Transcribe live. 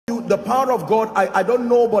the power of God, I don't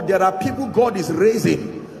know, but there are people God is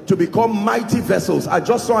raising to become mighty vessels. I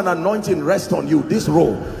just saw an anointing rest on you, this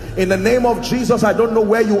role. In the name of Jesus, I don't know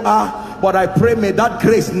where you are, but I pray may that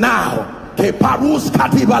grace now, let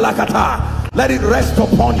it rest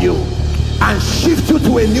upon you and shift you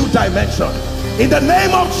to a new dimension. In the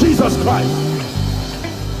name of Jesus Christ.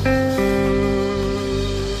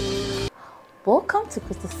 Welcome to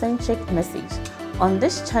Christocentric Message. On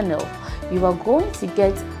this channel, you are going to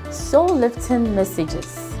get soul-lifting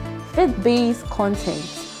messages, faith-based content,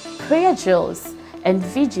 prayer drills, and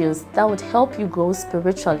videos that would help you grow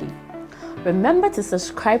spiritually. Remember to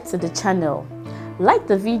subscribe to the channel, like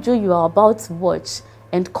the video you are about to watch,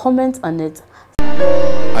 and comment on it.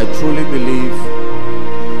 I truly believe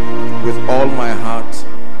with all my heart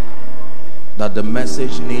that the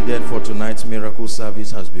message needed for tonight's miracle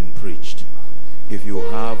service has been preached. If you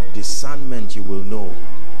have discernment, you will know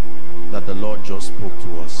that the Lord just spoke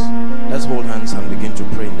to us. Let's hold hands and begin to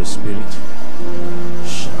pray in the Spirit.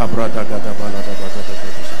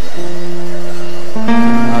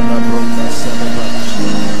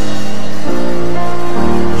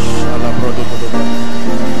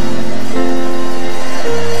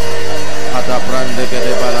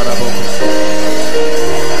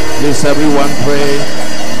 Please everyone pray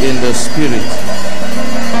in the Spirit.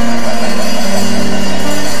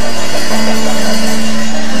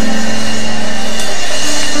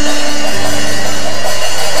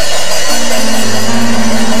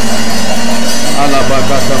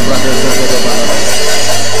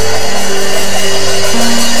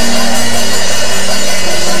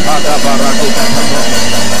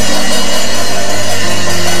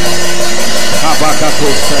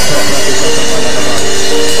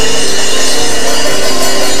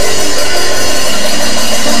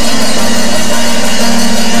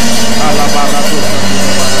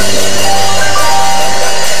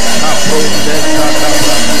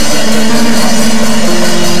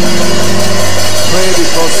 Pray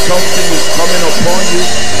because something is coming upon you.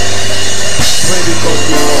 Pray because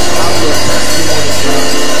you will have your testimony.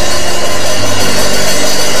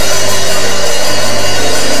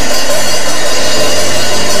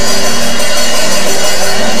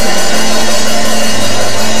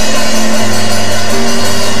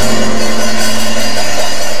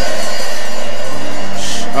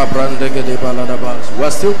 We're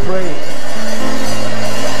still praying.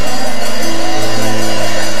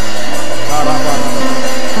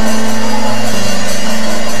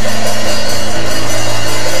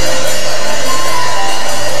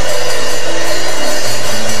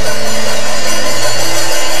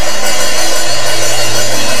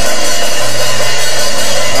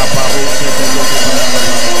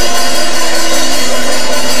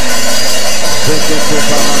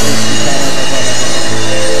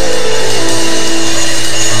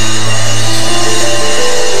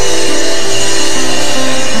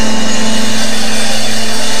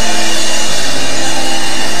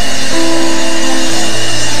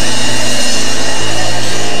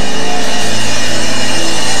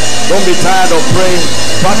 Don't be tired of praying.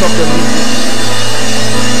 Part of the meeting.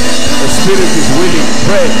 The Spirit is willing.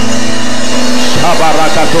 Pray.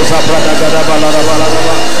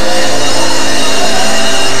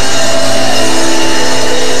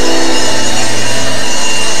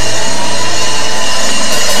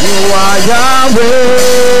 You are Yahweh.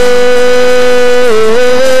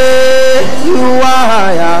 You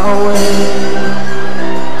are Yahweh.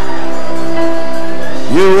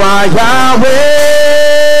 You are Yahweh.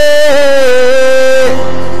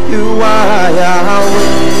 You are Yahweh.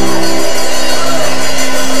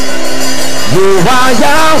 You are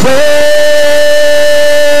Yahweh.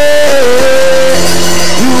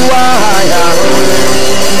 You are Yahweh.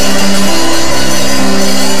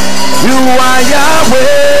 You are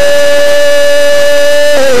Yahweh.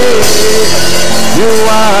 You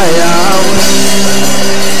are Yahweh.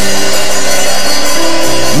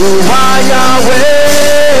 You are Yahweh.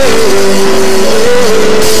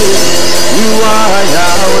 You are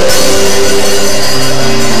Yahweh.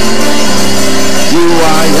 You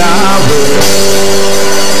are Yahweh.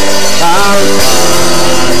 Alpha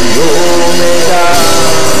and Omega.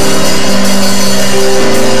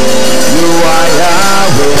 You are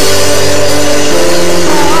Yahweh.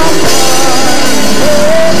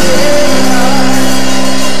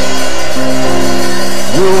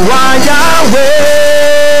 You are Yahweh.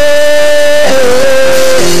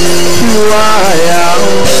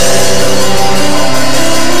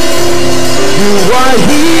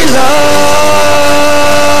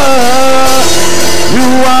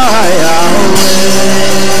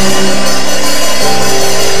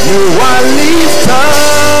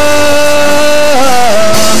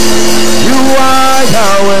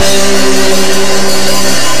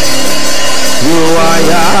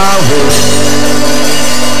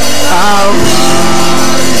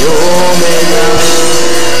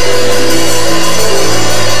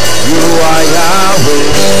 are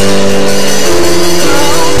Yahweh.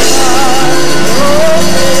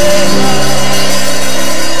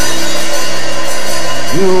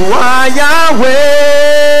 You are Yahweh.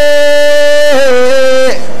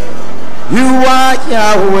 You are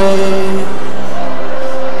Yahweh.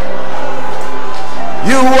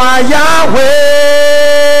 You are Yahweh.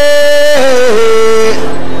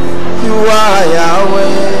 You are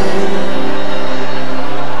Yahweh.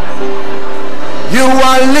 You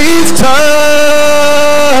are lifter.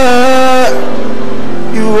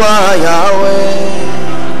 You are Yahweh.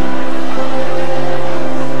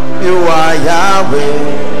 You are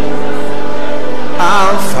Yahweh.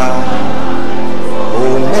 Alpha,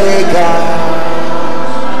 Omega.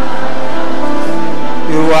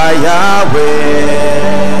 You are Yahweh.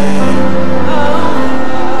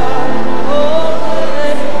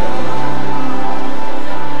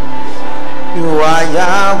 You are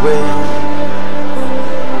Yahweh,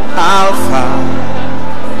 Alpha,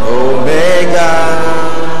 Omega.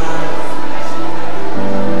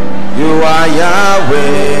 You are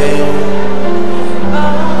Yahweh.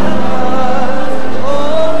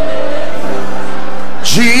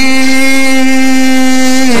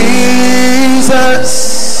 Jesus,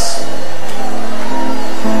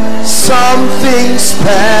 something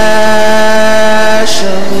special,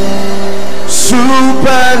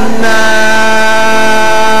 supernatural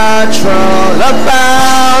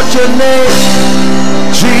about your name,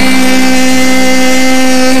 Jesus.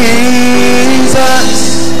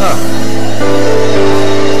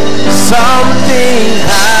 Something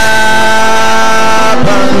happens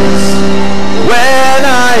when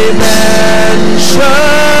I mention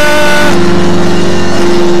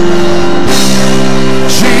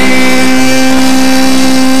Jesus.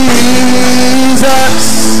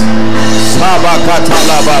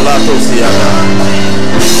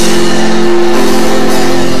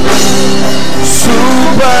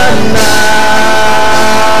 Supernatural.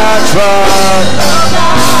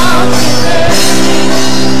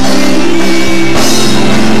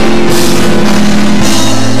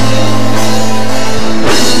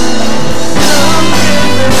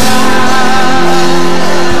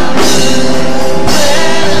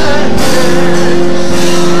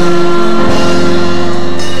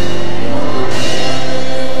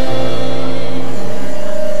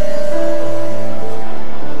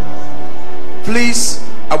 Please,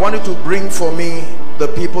 I want you to bring for me the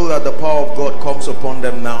people that the power of God comes upon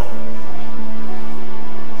them now.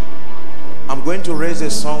 I'm going to raise a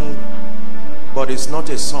song, but it's not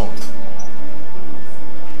a song.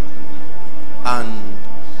 And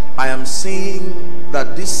I am seeing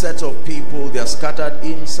that this set of people, they are scattered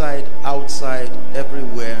inside, outside,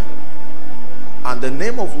 everywhere. And the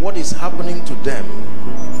name of what is happening to them,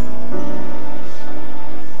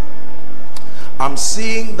 I'm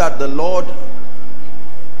seeing that the Lord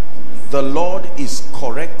is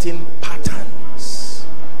correcting patterns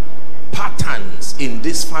in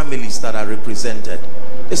these families that are represented.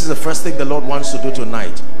 This is the first thing the Lord wants to do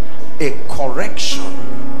tonight, a correction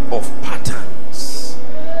of patterns.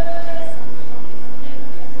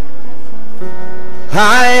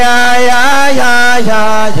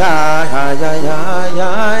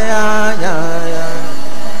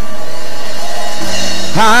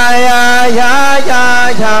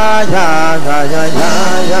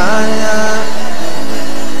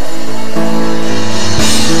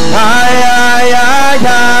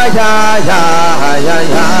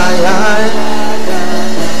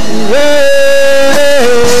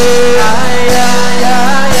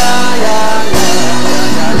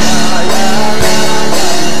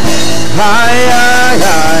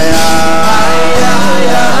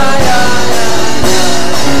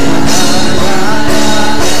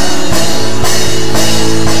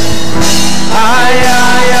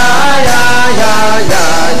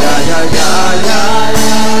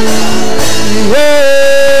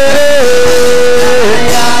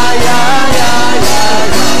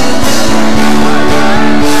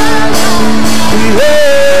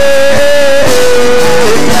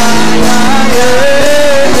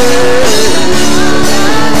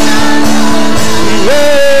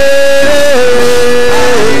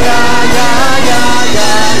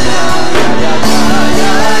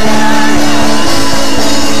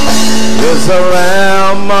 It's a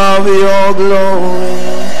realm of your glory.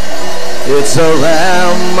 It's a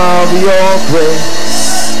realm of your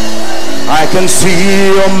grace. I can see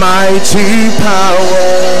your mighty power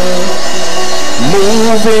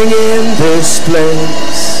moving in this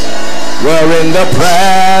place. We're in the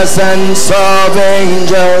presence of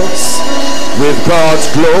angels with God's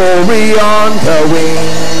glory on the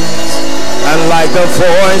wings. And like the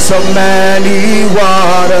voice of many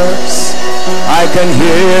waters, I can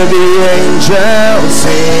hear the angels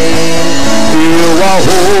sing. You are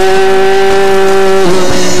holy.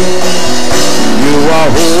 You are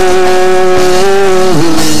holy.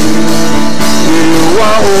 You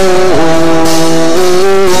are holy.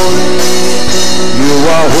 You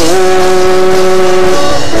are holy.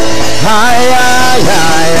 Hi, hi,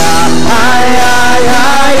 hi, hi, hi, hi,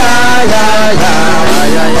 hi, hi,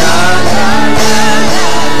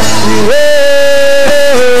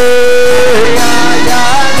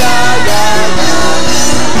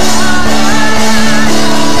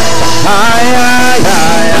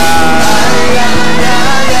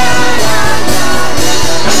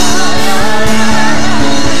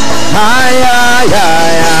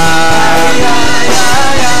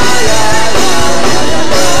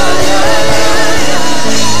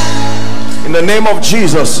 in the name of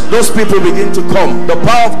Jesus, those people begin to come. The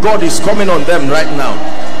power of God is coming on them right now,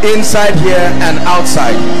 inside here and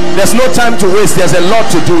outside. There's no time to waste. There's a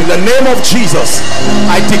lot to do. In the name of Jesus,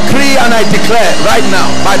 I decree and I declare right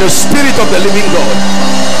now, by the Spirit of the living God,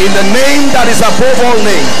 in the name that is above all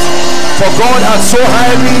names, for God has so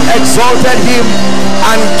highly exalted him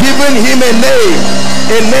and given him a name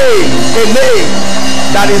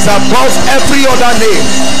that is above every other name,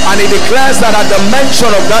 and he declares that at the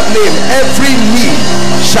mention of that name, every knee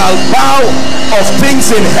shall bow, of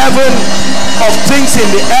things in heaven, of things in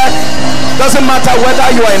the earth. Doesn't matter whether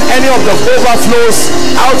you are in any of the overflows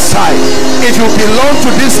outside, if you belong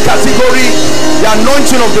to this category, the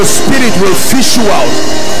anointing of the Spirit will fish you out.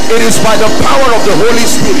 It is by the power of the Holy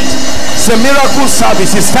Spirit. It's a miracle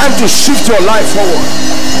service. It's time to shift your life forward.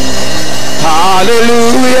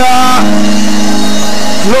 Hallelujah.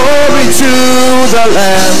 Glory to the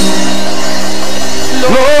Lamb.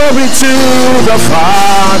 Glory to the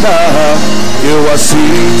Father. You are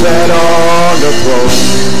seated on the throne.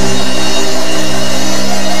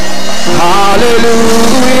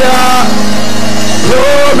 Hallelujah.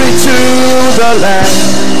 Glory to the Lamb.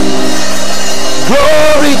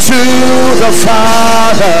 Glory to the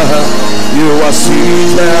Father. You are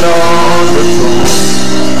seated on the throne.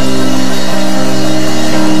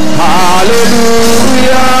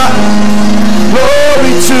 Hallelujah.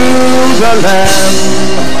 Glory to the Lamb.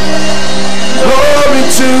 Glory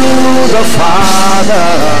to the Father.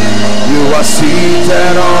 You are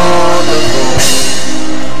seated on the throne.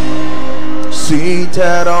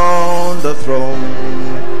 Seated on the throne.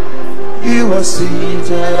 You are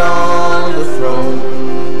seated on the throne.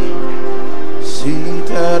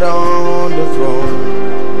 Seated on the throne.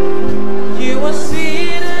 You are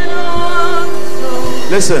seated on the throne.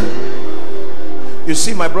 Listen. You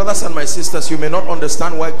see, my brothers and my sisters, you may not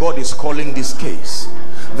understand why God is calling this case.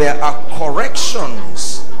 There are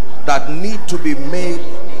corrections that need to be made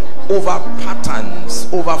over patterns,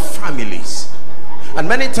 over families. And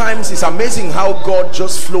many times it's amazing how God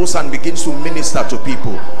just flows and begins to minister to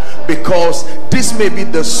people, because this may be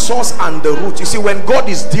the source and the root. You see, when God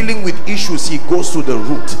is dealing with issues, he goes to the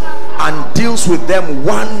root and deals with them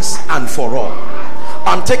once and for all.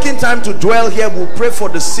 I'm taking time to dwell here. We'll pray for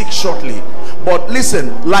the sick shortly. But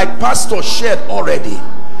listen, like Pastor shared already,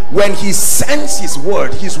 when he sends his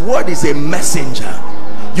word is a messenger.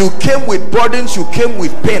 You came with burdens, you came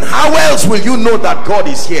with pain. How else will you know that God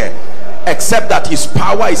is here? Except that his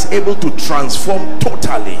power is able to transform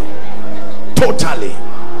totally. Totally.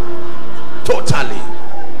 Totally.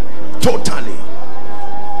 Totally.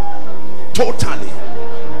 Totally.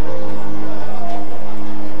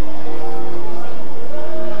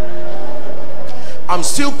 I'm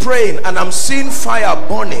still praying and I'm seeing fire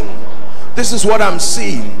burning. This is what I'm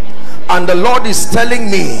seeing, and the Lord is telling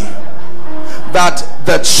me that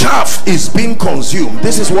the chaff is being consumed.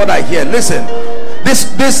 This is what I hear. Listen,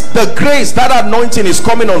 the grace, that anointing is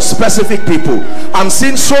coming on specific people. I'm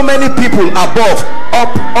seeing so many people above,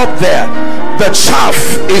 up there. The chaff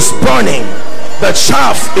is burning. The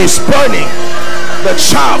chaff is burning. The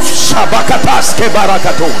chaff. Shabakatas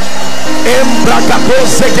kebarakato.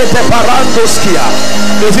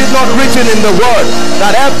 Is it not written in the word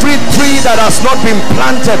that every tree that has not been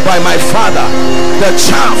planted by my Father, the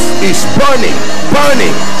chaff is burning,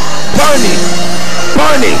 burning, burning,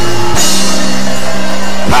 burning.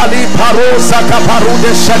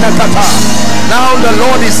 Now the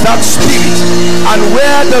Lord is that Spirit, and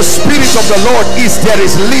where the Spirit of the Lord is, there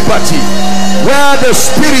is liberty. Where the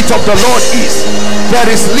Spirit of the Lord is, there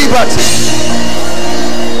is liberty.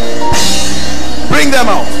 Bring them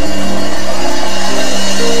out.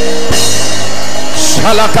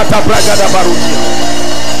 Shalakata bragada barutia.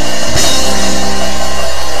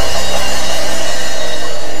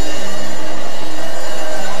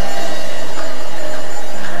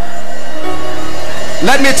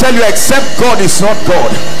 Let me tell you, except God is not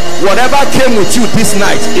God. Whatever came with you this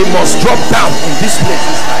night, it must drop down in this place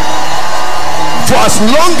this night. For as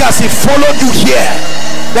long as it followed you here,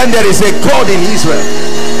 then there is a God in Israel.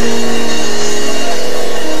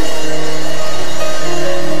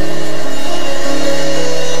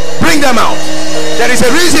 Bring them out. There is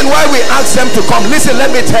a reason why we ask them to come. Listen,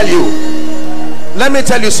 let me tell you. Let me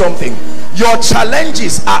tell you something. Your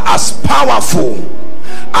challenges are as powerful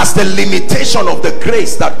as the limitation of the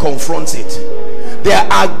grace that confronts it. There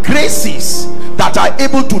are graces that are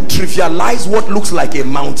able to trivialize what looks like a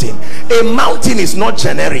mountain. A mountain is not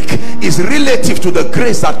generic, it's relative to the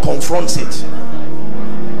grace that confronts it.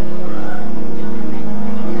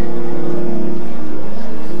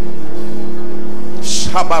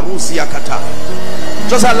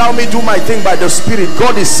 Just allow me to do my thing by the Spirit.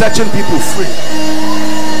 God is setting people free.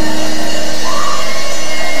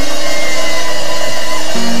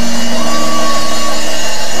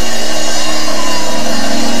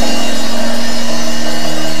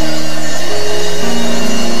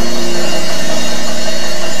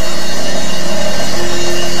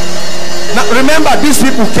 Remember, these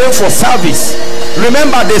people came for service.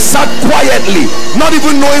 Remember, they sat quietly, not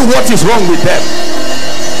even knowing what is wrong with them.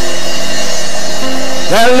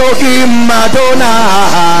 Elohim Madonna.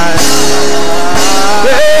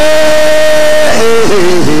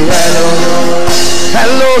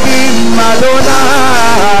 Elohim Madonna.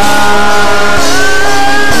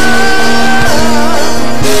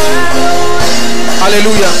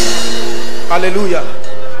 Hallelujah. Hallelujah.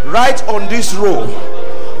 Right on this row,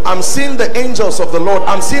 I'm seeing the angels of the Lord.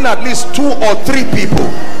 I'm seeing at least 2 or 3 people.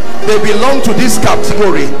 They belong to this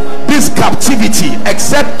category, this captivity.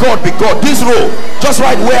 Except God be God. This row, just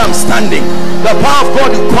right where I'm standing, the power of God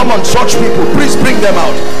will come on church people. Please bring them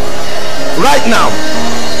out right now.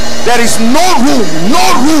 There is no room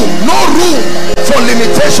for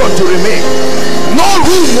limitation to remain. No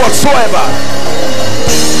room whatsoever.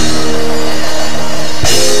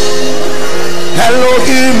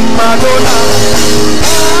 Elohim Madonna.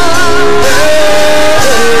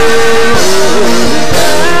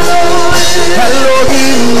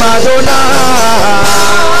 Elohim Madonna.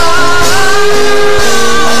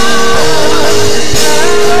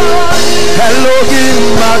 Elohim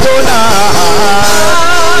Madonna.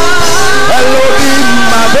 Elohim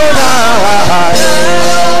Madonna.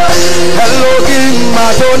 Elohim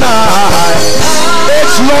Madonna.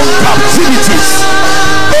 Age-long captivities.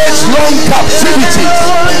 Age-long captivities.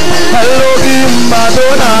 Elohim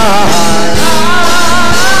Madonna.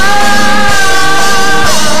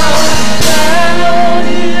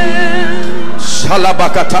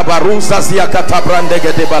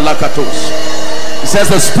 He says,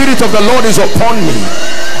 the Spirit of the Lord is upon me,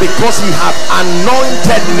 because he hath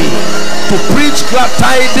anointed me to preach glad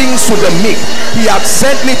tidings to the meek. He hath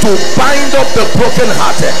sent me to bind up the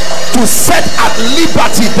brokenhearted, to set at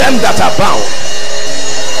liberty them that are bound.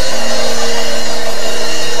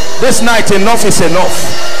 This night, enough is enough.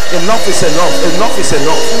 Enough is enough. Enough is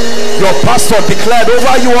enough. Your pastor declared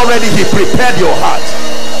over you already. He prepared your heart.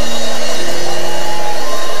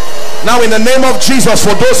 Now, in the name of Jesus,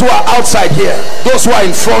 for those who are outside here, those who are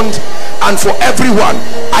in front, and for everyone,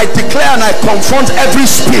 I declare and I confront every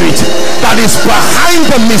spirit that is behind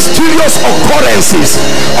the mysterious occurrences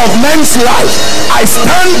of men's life. I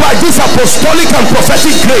stand by this apostolic and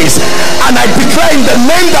prophetic grace, and I declare in the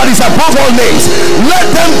name that is above all names, let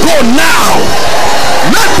them go now.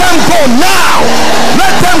 Let them go now.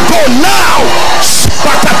 Let them go now.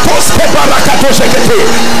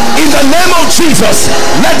 In the name of Jesus,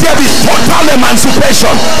 let there be total emancipation.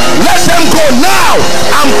 Let them go now.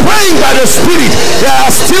 I'm praying by the Spirit. There are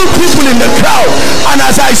still people in the crowd, and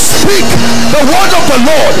as I speak, the word of the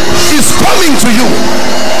Lord is coming to you.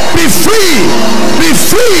 Be free. Be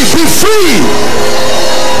free. Be free.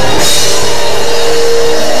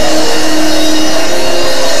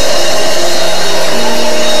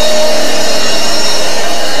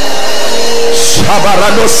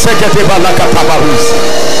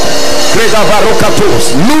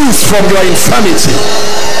 Loose from your infirmity.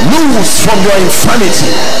 Loose from your infirmity.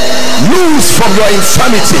 Loose from your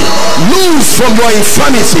infirmity. Loose from your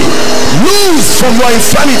infirmity. Loose from your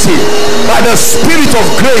infirmity. By the Spirit of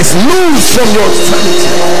grace, loose from your infirmity.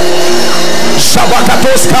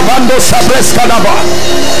 Shabakatos kabando sabres kadaba.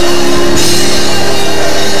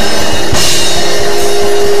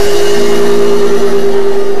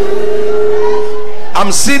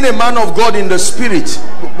 I'm seeing a man of God in the Spirit.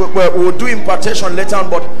 We'll do impartation later on,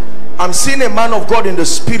 but I'm seeing a man of God in the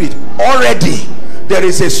Spirit. Already there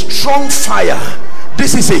is a strong fire.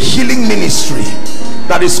 This is a healing ministry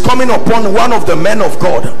that is coming upon one of the men of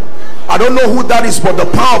God. I don't know who that is, but the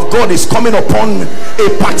power of God is coming upon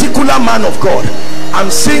a particular man of God.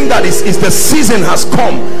 I'm saying that is the season has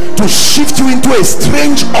come to shift you into a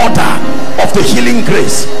strange order of the healing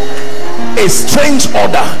grace. A strange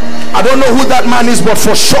order. I don't know who that man is, but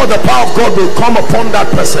for sure the power of God will come upon that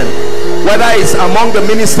person, whether it's among the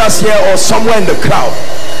ministers here or somewhere in the crowd.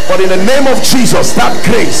 But in the name of Jesus, that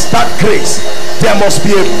grace, there must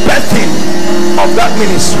be a birthing of that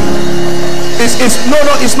ministry.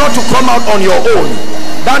 It's not to come out on your own.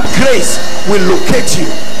 That grace will locate you.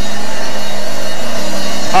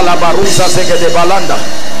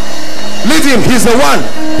 Leave him, he's the one.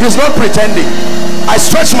 He's not pretending. I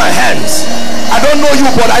stretch my hands. I don't know you,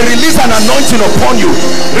 but I release an anointing upon you.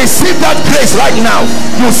 Receive that grace right now.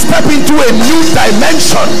 You step into a new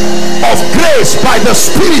dimension of grace by the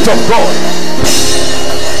Spirit of God.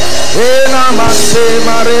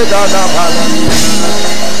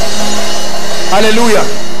 Hallelujah.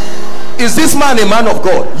 Is this man a man of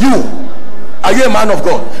God? You, are you a man of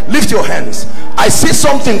God? Lift your hands. I see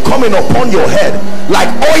something coming upon your head, like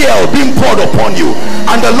oil being poured upon you,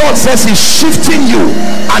 and the Lord says he's shifting you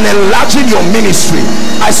and enlarging your ministry.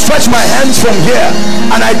 I stretch my hands from here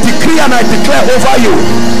and I decree and I declare over you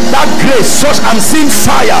that grace. Such, I'm seeing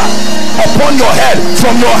fire upon your head,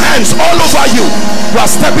 from your hands, all over you. You are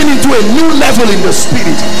stepping into a new level in the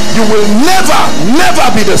Spirit. You will never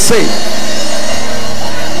be the same.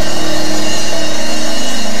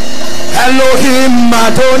 Elohim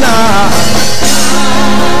Madonna.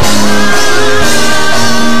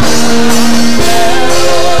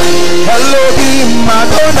 Elohim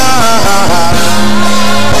Madonna.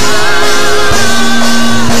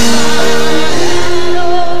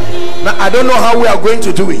 Now I don't know how we are going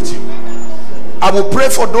to do it. I will pray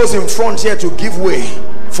for those in front here to give way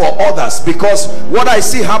for others, because what I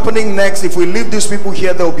see happening next, if we leave these people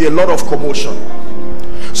here, there will be a lot of commotion.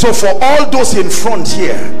 So for all those in front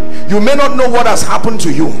here, you may not know what has happened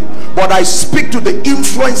to you, but I speak to the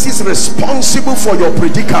influences responsible for your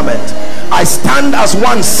predicament. I stand as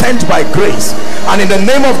one sent by grace, and in the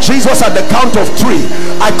name of Jesus, at the count of 3,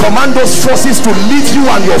 I command those forces to lead you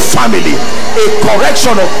and your family. A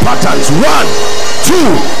correction of patterns. 1, 2,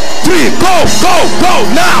 3, go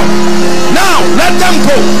now, let them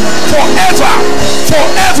go forever.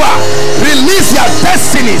 Release their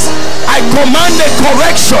destinies. I command a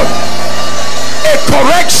correction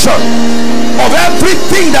of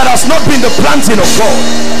everything that has not been the planting of God.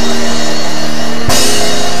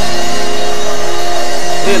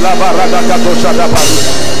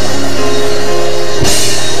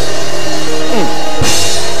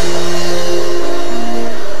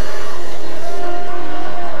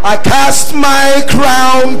 I cast my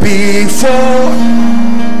crown before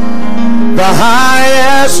the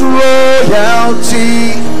highest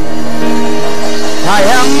royalty. I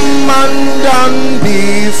am undone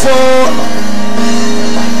before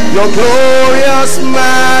your glorious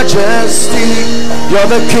majesty. You're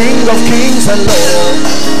the King of kings and Lord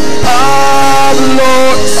of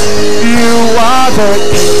lords. You are the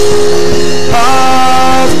King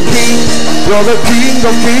of kings. You're the King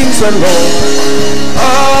of kings and Lord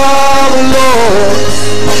of lords.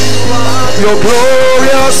 Your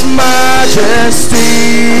glorious majesty.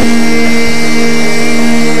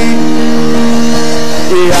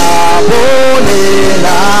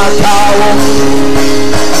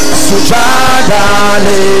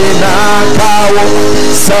 Sujadane nakawo,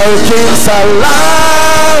 Sarkin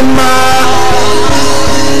Salama,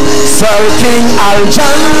 Sarkin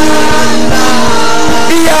Aljanna,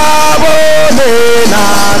 Yabone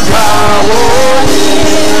nakawo,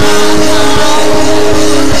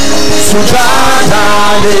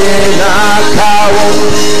 Sujadane nakawo,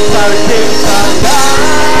 Sarkin Salama,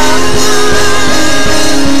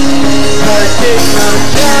 Sarkin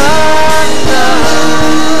Aljanna.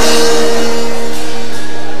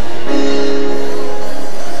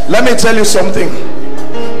 Let me tell you something,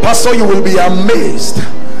 Pastor. You will be amazed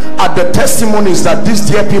at the testimonies that these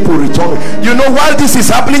dear people return. You know, while this is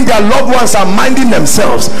happening, their loved ones are minding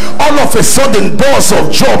themselves. All of a sudden, doors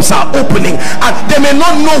of jobs are opening, and they may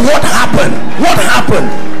not know what happened.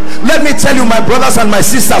 Let me tell you, my brothers and my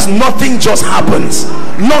sisters, nothing just happens.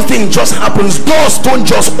 Nothing just happens. Doors don't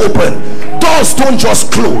just open. Doors don't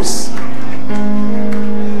just close.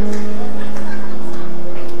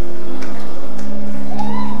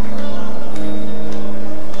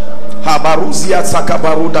 Habaruzia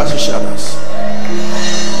Tsakabaruda Shadas.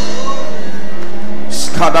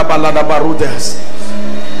 Skadabalada Barudas.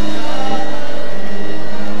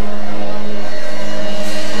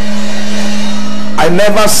 I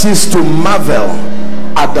never cease to marvel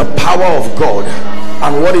at the power of God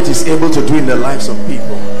and what it is able to do in the lives of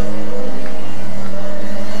people.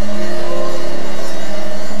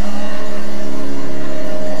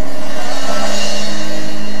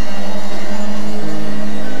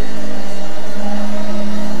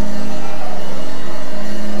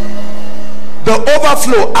 The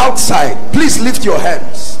overflow outside, please lift your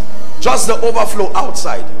hands. Just the overflow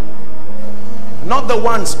outside, not the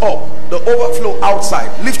ones up. The overflow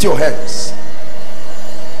outside, lift your hands.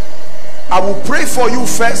 I will pray for you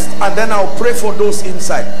first, and then I'll pray for those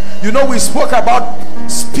inside. You know, we spoke about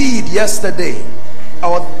speed yesterday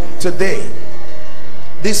or today,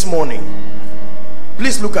 this morning.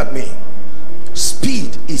 Please look at me.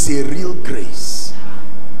 Speed is a real grace.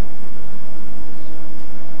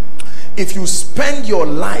 If you spend your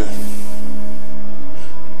life,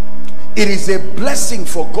 it is a blessing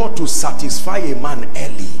for God to satisfy a man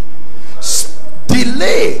early.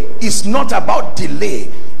 Delay is not about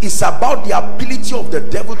delay. It's about the ability of the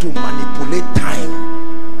devil to manipulate time.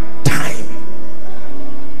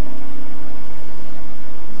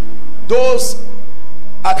 Those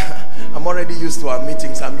I'm already used to our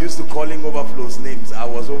meetings. I'm used to calling overflows names. I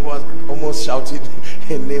was almost shouting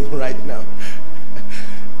a name right now.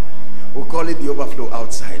 We'll call it the overflow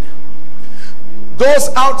outside. Those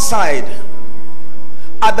outside,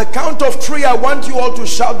 at the count of 3, I want you all to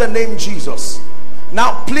shout the name Jesus.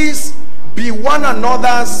 Now please be one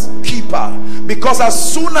another's keeper, because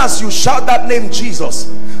as soon as you shout that name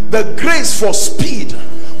Jesus, the grace for speed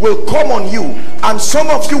will come on you, and some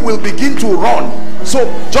of you will begin to run. So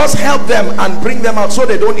just help them and bring them out so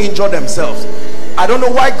they don't injure themselves. I don't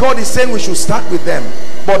know why God is saying we should start with them,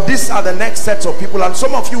 but these are the next sets of people. And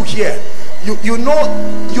some of you here, you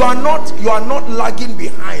know, you are not lagging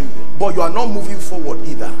behind, but you are not moving forward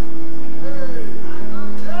either.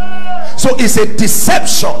 So it's a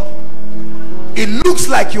deception. It looks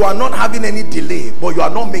like you are not having any delay, but you are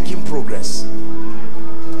not making progress.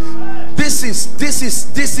 This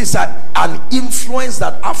is an influence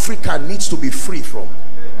that Africa needs to be free from.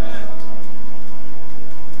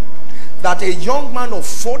 That a young man of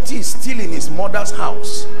 40 is still in his mother's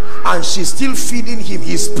house and she's still feeding him.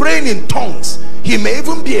 He's praying in tongues. He may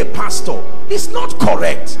even be a pastor. It's not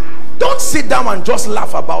correct. Don't sit down and just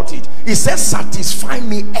laugh about it. He says, satisfy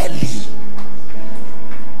me early.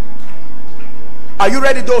 Are you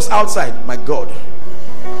ready, those outside? My God.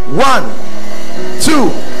 1,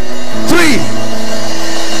 2, 3.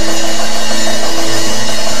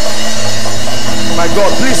 My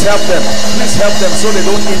God, please help them. Please help them so they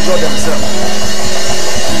don't injure themselves.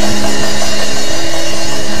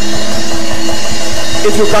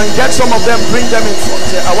 If you can get some of them, bring them in front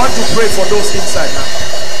here. I want to pray for those inside now.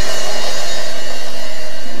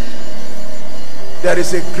 There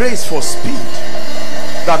is a grace for speed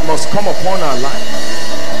that must come upon our lives.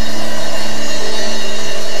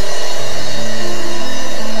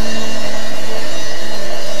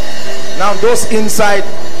 Now those inside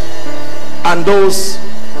and those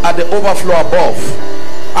at the overflow above,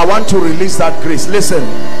 I want to release that grace. Listen,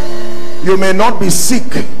 you may not be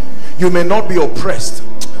sick, you may not be oppressed,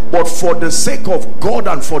 but for the sake of God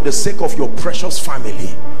and for the sake of your precious family,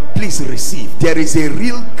 please receive. There is a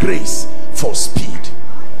real grace for speed.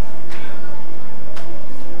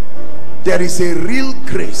 There is a real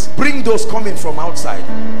grace. Bring those coming from outside.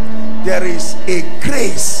 There is a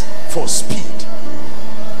grace for speed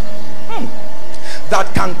that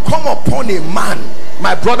can come upon a man,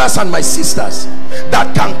 my brothers and my sisters, that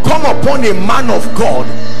can come upon a man of God,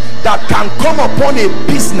 that can come upon a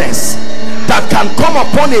business, that can come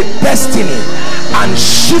upon a destiny and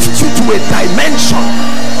shift you to a dimension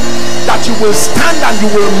that you will stand and you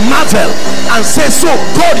will marvel and say, so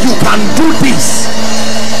God, you can do this.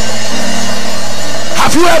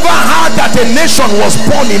 Have you ever heard that a nation was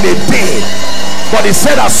born in a day, but it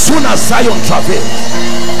said as soon as Zion travailed?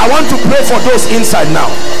 I want to pray for those inside now.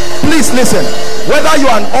 Please listen, whether you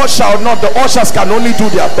are an usher or not, the ushers can only do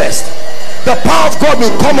their best. The power of God will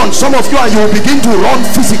come on some of you and you will begin to run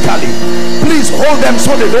physically. Please hold them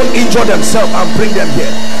so they don't injure themselves and bring them here.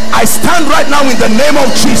 I stand right now in the name of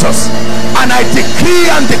Jesus and I decree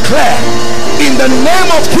and declare, in the name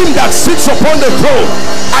of him that sits upon the throne,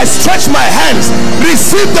 I stretch my hands.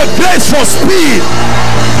 Receive the grace for speed.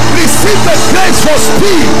 Receive the grace for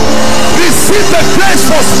speed. Receive the grace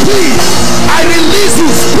for speed. I release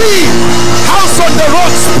you speed. House on the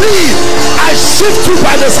road, speed. I shift you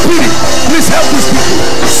by the Spirit. Please help these people.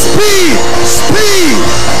 Speed, speed,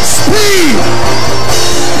 speed.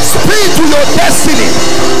 Speed to your destiny.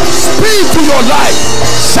 Speed to your life.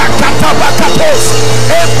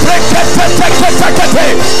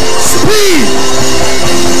 Speed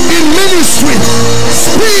in ministry.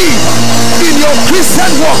 Speed in your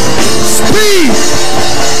Christian walk. Speed.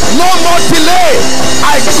 No more delay.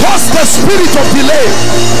 I curse the spirit of delay.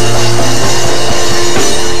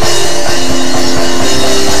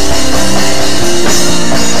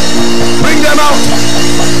 Bring them out.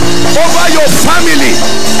 over your family.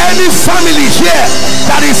 Any family here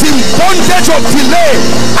that is in bondage of delay,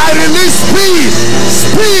 I release speed,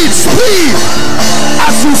 speed, speed.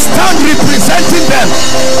 As you stand representing them,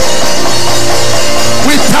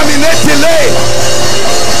 we terminate delay.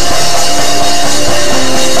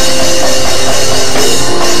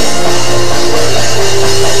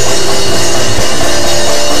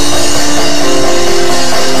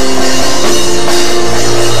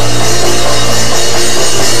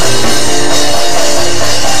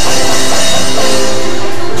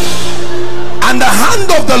 And the hand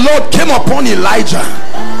of the Lord came upon Elijah,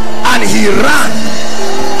 and he ran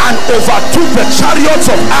and overtook the chariots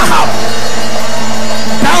of Ahab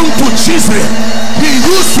down to Jezreel. He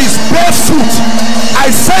used his bare foot.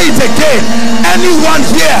 I say it again, anyone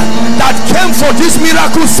here that came for this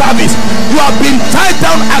miracle service, you have been tied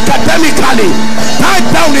down academically, tied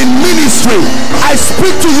down in ministry, I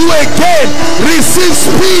speak to you again. Receive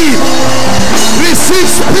speed, receive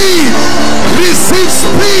speed, receive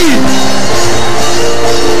speed.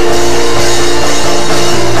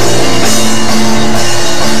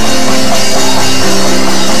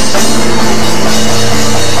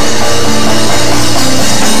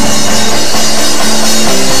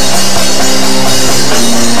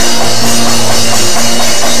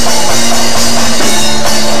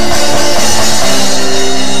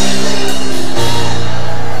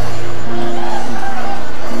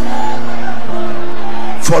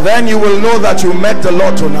 For then you will know that you met the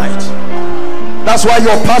Lord tonight. That's why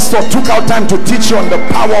your pastor took out time to teach you on the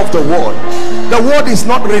power of the word. The word is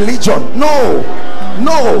not religion. No,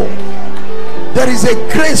 no. There is a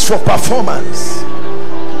grace for performance.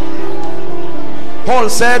 Paul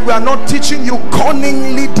said, we are not teaching you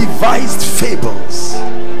cunningly devised fables.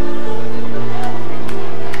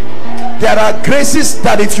 There are graces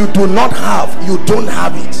that if you do not have, you don't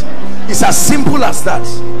have it. It's as simple as that.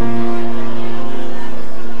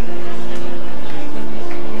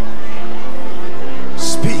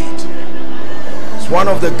 One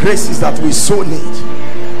of the graces that we so need.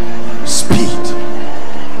 Speed.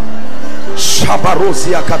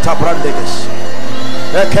 Shabarozia katabrandeges.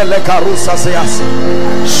 Ekelekarusa seas.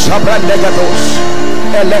 Shabrandegados.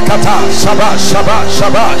 Elekata. Shabash, shabash,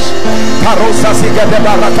 shabash. Karosa sigede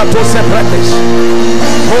barakatose brandes.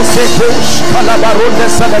 Jose kush kalabaronde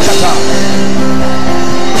salekata.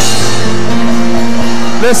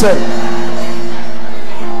 Listen.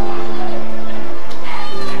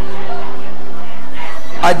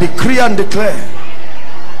 I decree and declare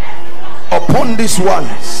upon these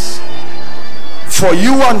ones, for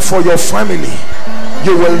you and for your family,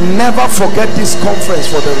 you will never forget this conference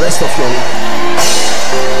for the rest of your life.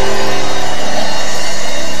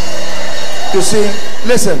 You see,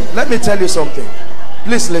 listen, let me tell you something.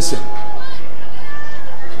 Please listen.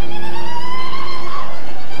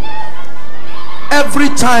 Every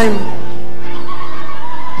time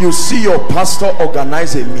you see your pastor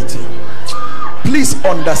organize a meeting, please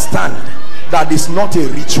understand that it's not a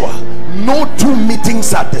ritual. No two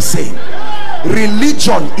meetings are the same.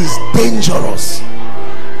 Religion is dangerous.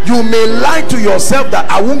 You may lie to yourself that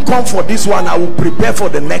I won't come for this one, I will prepare for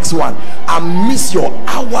the next one, and miss your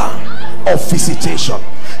hour of visitation.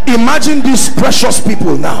 Imagine these precious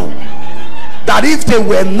people now, that if they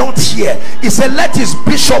were not here, he said, let his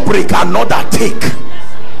bishopric another take.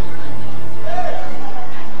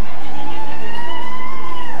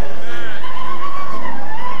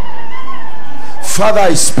 Father,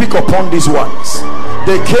 I speak upon these ones.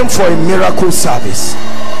 They came for a miracle service,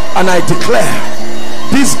 and I declare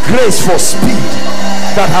this grace for speed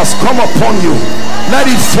that has come upon you, let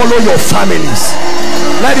it follow your families.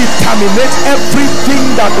 Let it terminate everything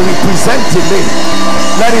that represents delay.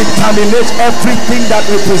 Let it terminate everything that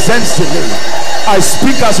represents delay. I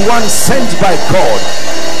speak as one sent by God.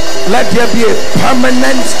 Let there be a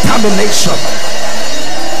permanent termination.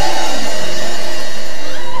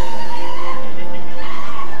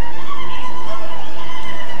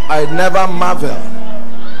 I never marvel.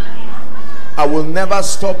 I will never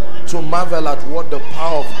stop to marvel at what the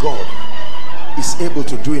power of God is able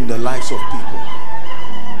to do in the lives of people.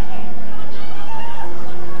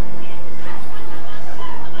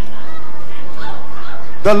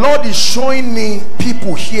 The Lord is showing me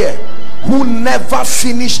people here who never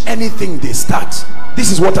finish anything they start.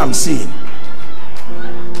 This is what I'm seeing.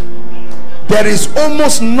 There is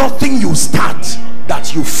almost nothing you start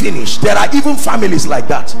that you finish. There are even families like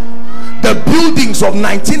that. The buildings of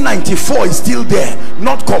 1994 is still there,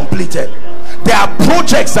 not completed. There are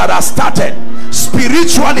projects that are started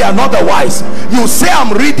spiritually and otherwise. You say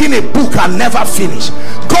I'm reading a book and never finish.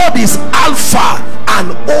 God is Alpha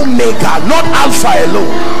and Omega, not Alpha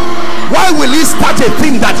alone. Why will he start a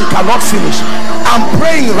thing that he cannot finish? I'm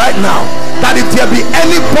praying right now that if there be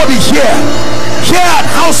anybody here at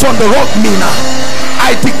House on the Rock Mina,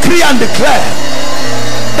 I decree and declare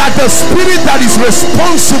that the spirit that is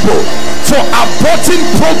responsible for aborting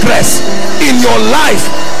progress in your life,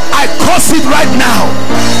 I curse it right now.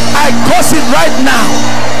 I curse it right now.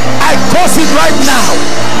 I curse it right now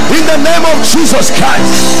in the name of Jesus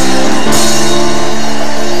Christ.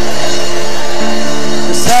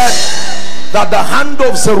 He said that the hand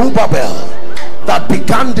of Zerubbabel that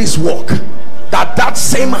began this work, that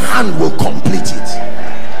same hand will complete it.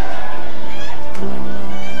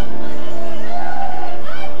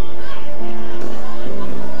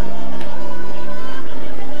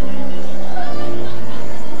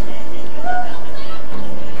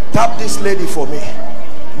 Tap this lady for me.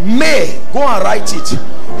 May, go and write it.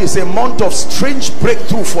 It's a month of strange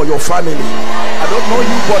breakthrough for your family. I don't know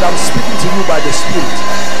you, but I'm speaking to you by the Spirit.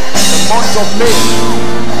 The month of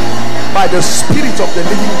May, by the Spirit of the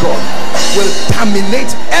living God, will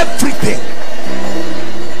terminate everything.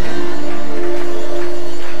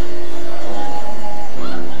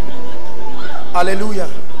 Hallelujah.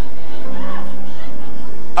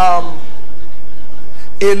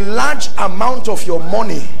 A large amount of your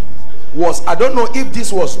money was, I don't know if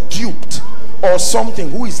this was duped or something.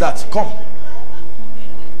 Who is that? Come.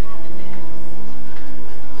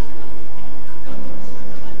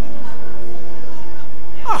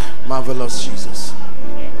 Marvelous Jesus.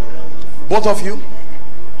 Both of you,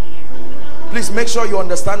 please make sure you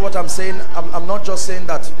understand what I'm saying. I'm not just saying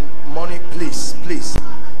that money. Please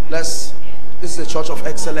this is a church of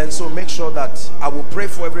excellence, so make sure that I will pray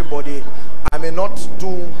for everybody. I may not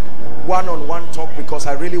do one-on-one talk because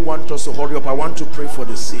I really want us to hurry up. I want to pray for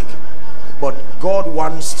the sick, but God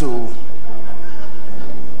wants to.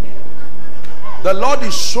 The Lord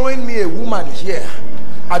is showing me a woman here.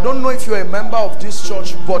 I don't know if you're a member of this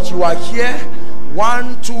church, but you are here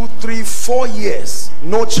 1, 2, 3, 4 years,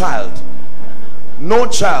 no child,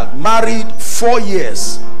 married 4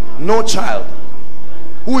 years, no child.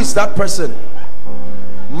 Who is that person?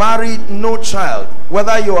 Married, no child.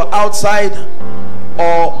 Whether you're outside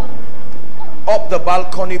or up the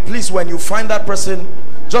balcony, please, when you find that person,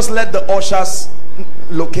 just let the ushers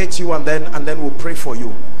locate you, and then we'll pray for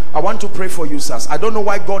you. I want to pray for you, sirs. I don't know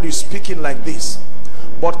why God is speaking like this,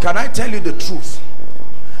 but can I tell you the truth?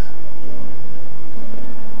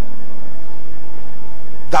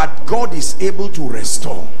 That God is able to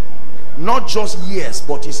restore, not just years,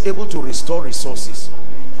 but is able to restore resources.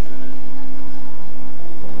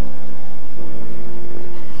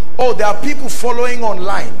 Oh, there are people following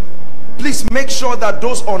online. Please make sure that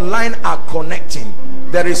those online are connecting.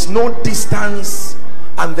 There is no distance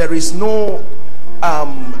and there is no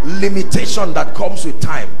limitation that comes with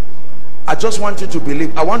time. I just want you to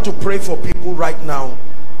believe. I want to pray for people right now.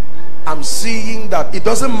 I'm seeing that it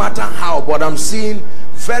doesn't matter how, but I'm seeing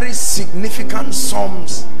very significant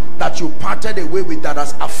sums that you parted away with that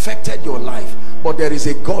has affected your life. But there is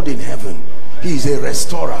a God in heaven. He is a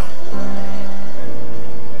restorer.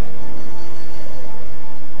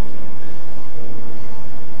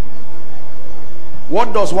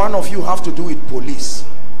 What does one of you have to do with police?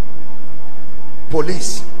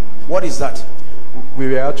 Police, what is that? We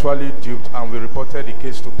were actually duped and we reported the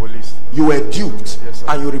case to police. You were duped? Yes, sir.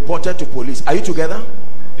 And you reported to police. Are you together?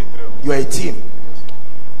 You are a team.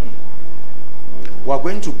 We are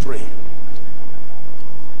going to pray.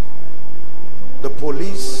 The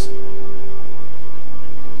police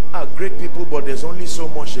are great people, but there's only so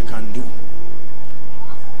much they can do.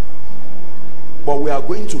 But we are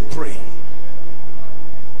going to pray,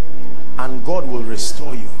 and God will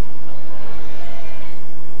restore you.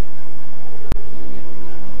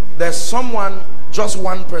 There's someone, just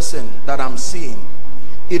one person that I'm seeing.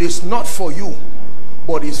 It is not for you,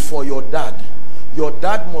 but it's for your dad. Your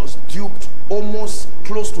dad was duped almost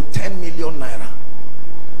close to 10 million naira.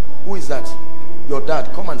 Who is that? Your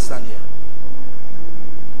dad. Come and stand here.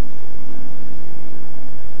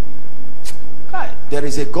 There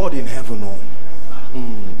is a God in heaven.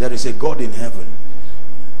 There is a God in heaven.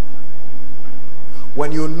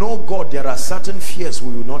 When you know God, there are certain fears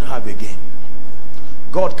we will not have again.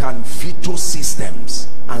 God can veto systems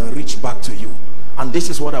and reach back to you. And this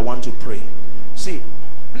is what I want to pray. See,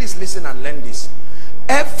 please listen and learn this.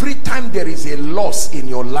 Every time there is a loss in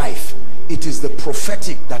your life, it is the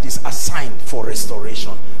prophetic that is assigned for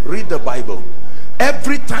restoration. Read the Bible.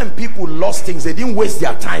 Every time people lost things, they didn't waste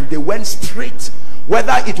their time. They went straight.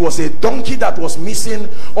 Whether it was a donkey that was missing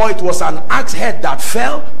or it was an axe head that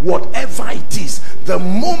fell, whatever it is, the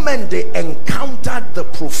moment they encountered the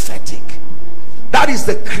prophetic, that is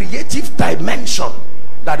the creative dimension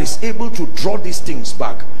that is able to draw these things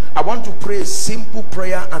back. I want to pray a simple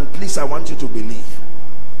prayer, and please, I want you to believe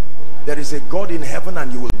there is a God in heaven,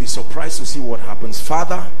 and you will be surprised to see what happens.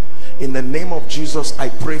 Father, in the name of Jesus, I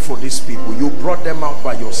pray for these people. You brought them out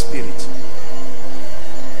by your Spirit.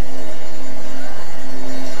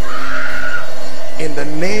 In the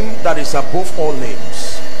name that is above all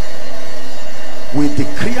names, we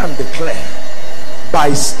decree and declare,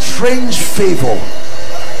 by strange favor,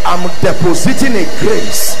 I'm depositing a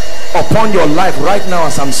grace upon your life right now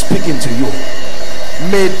as I'm speaking to you.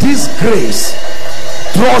 May this grace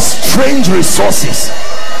draw strange resources.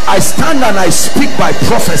 I stand and I speak by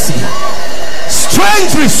prophecy.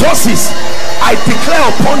 Strange resources I declare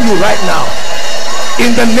upon you right now,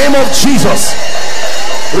 in the name of Jesus.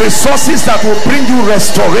 Resources that will bring you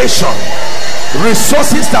restoration.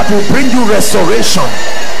 Resources that will bring you restoration,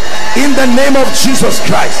 in the name of Jesus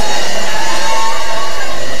Christ.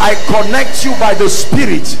 I connect you by the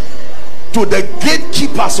Spirit to the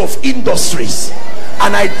gatekeepers of industries,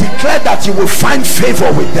 and I declare that you will find favor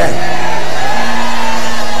with them,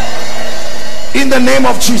 in the name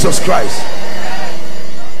of Jesus Christ.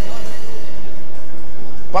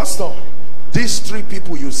 Pastor, these three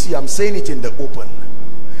people you see, I'm saying it in the open,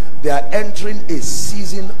 they are entering a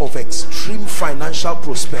season of extreme financial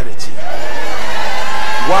prosperity.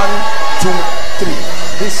 1, 2, 3.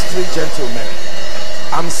 These three gentlemen,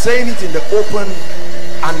 I'm saying it in the open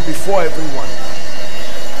and before everyone.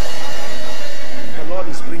 The Lord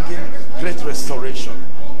is bringing great restoration.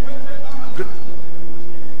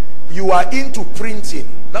 You are into printing.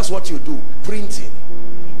 That's what you do. Printing.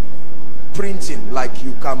 Like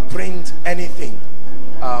you can print anything.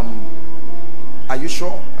 Are you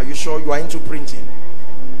sure? Are you sure you are into printing?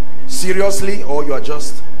 Seriously? Or you are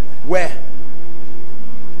just... Where?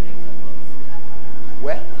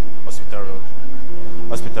 Where? Hospital Road.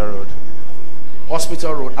 Hospital Road.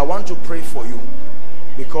 Hospital Road. I want to pray for you,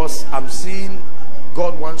 because I'm seeing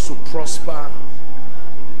God wants to prosper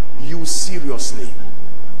you seriously.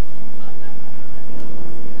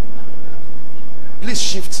 Please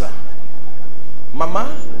shift, sir.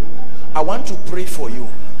 Mama, I want to pray for you.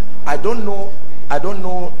 I don't know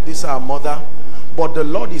this our mother, but the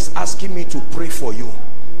Lord is asking me to pray for you.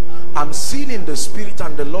 I'm seeing in the spirit,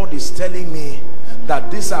 and the Lord is telling me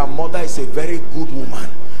that this our mother is a very good woman,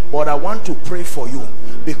 but I want to pray for you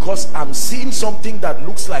because I'm seeing something that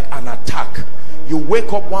looks like an attack. You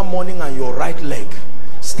wake up one morning and your right leg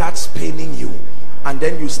starts paining you, and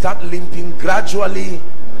then you start limping gradually,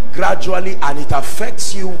 and it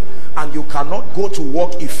affects you, and you cannot go to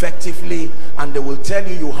work effectively, and they will tell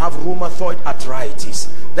you you have rheumatoid arthritis.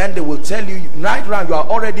 Then they will tell you right now you are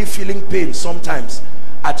already feeling pain sometimes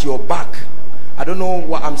at your back. I don't know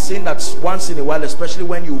what I'm saying, that once in a while, especially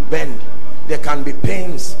when you bend, there can be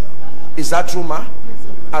pains. Is that true, ma?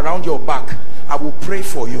 Around your back. I will pray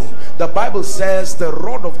for you. The Bible says the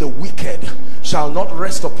rod of the wicked shall not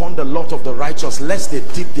rest upon the lot of the righteous, lest they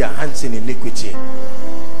dip their hands in iniquity.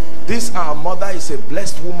 This our mother is a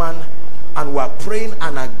blessed woman, and we are praying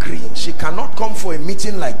and agreeing. She cannot come for a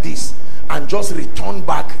meeting like this and just return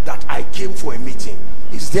back that I came for a meeting.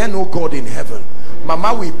 Is there no God in heaven?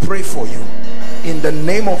 Mama, we pray for you in the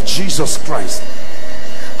name of Jesus Christ,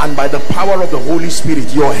 and by the power of the Holy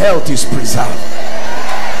Spirit, your health is preserved.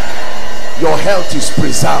 Your health is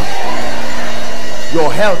preserved.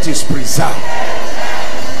 Your health is preserved.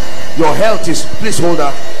 Your health is, please hold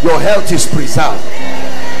up. Your health is preserved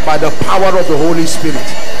by the power of the Holy Spirit.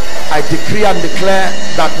 I decree and declare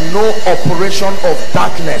that no operation of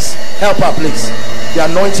darkness, help her please, the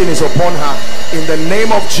anointing is upon her. In the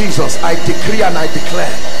name of Jesus, I decree and I declare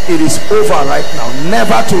it is over right now,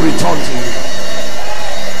 never to return to you.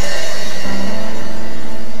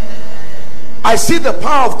 I see the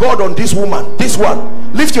power of God on this woman. This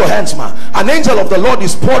one, lift your hands, man. An angel of the Lord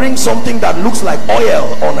is pouring something that looks like oil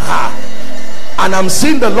on her, and I'm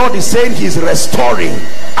seeing the Lord is saying he's restoring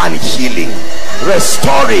and healing,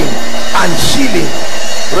 restoring and healing,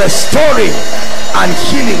 restoring and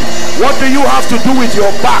healing. What do you have to do with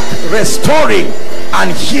your back? Restoring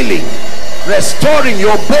and healing, restoring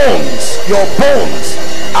your bones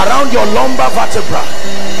around your lumbar vertebra,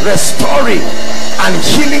 restoring and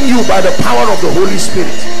healing you by the power of the Holy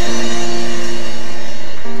Spirit.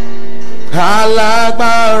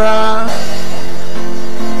 Alagbara,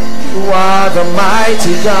 you are the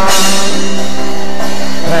mighty God.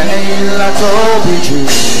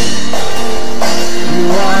 You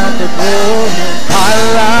are the glory.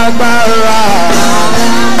 Alagbara,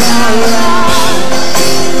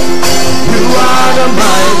 you are the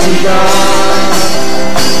mighty God.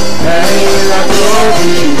 You are the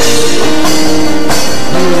glory.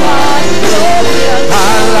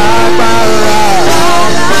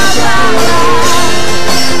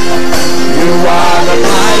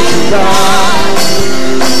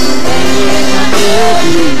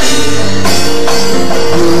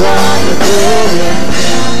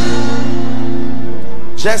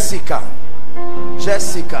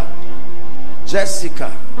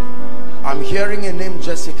 Jessica. I'm hearing a name,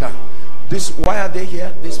 Jessica. Why are they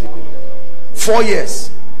here? These people. 4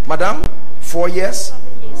 years, madam. 4 years.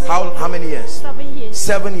 How many years? 7 years.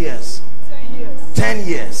 7 years. 10 years. 10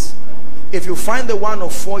 years. If you find the one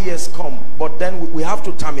of 4 years, come. But then we have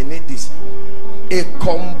to terminate this. A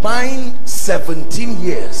combined 17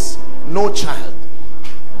 years, no child.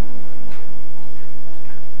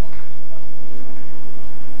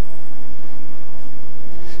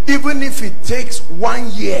 Even if it takes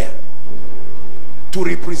 1 year to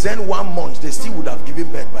represent 1 month, they still would have given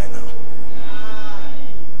birth by now.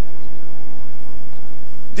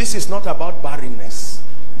 This is not about barrenness.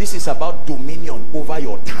 This is about dominion over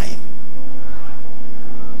your time.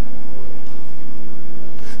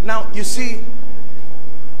 Now, you see,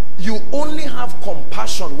 you only have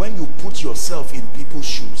compassion when you put yourself in people's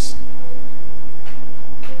shoes.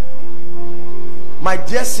 My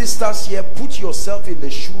dear sisters here, put yourself in the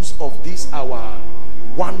shoes of these our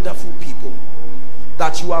wonderful people.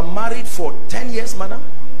 That you are married for 10 years, madam.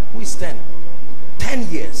 Who is 10? 10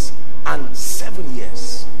 years and 7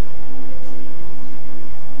 years.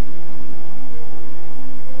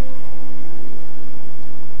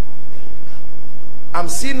 I'm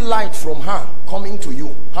seeing light from her coming to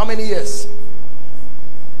you. How many years?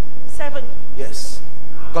 7. Yes.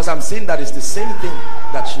 Because I'm seeing that it's the same thing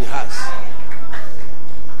that she has.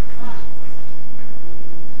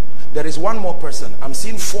 There is one more person. I'm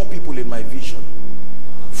seeing 4 people in my vision.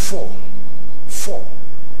 4.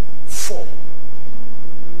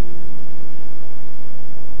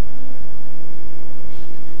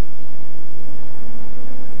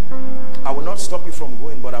 I will not stop you from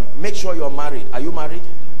going, but make sure you're married. Are you married?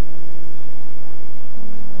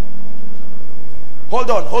 Hold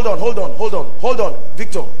on.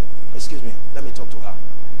 Victor, excuse me. Let me talk to her.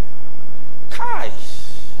 Kai.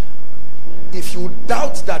 If you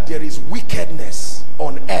doubt that there is wickedness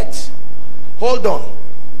on earth, hold on.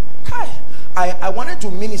 Kai, I wanted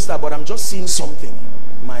to minister, but I'm just seeing something.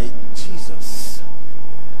 My Jesus.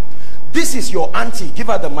 This is your auntie. Give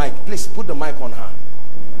her the mic. Please put the mic on her.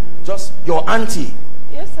 Just your auntie.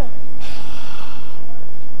 Yes, sir.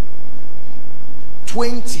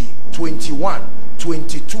 20, 21,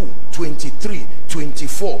 22, 23,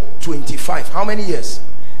 24, 25. How many years?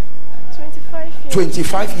 25 years.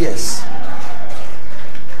 25 years.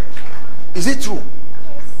 Is it true? Yes.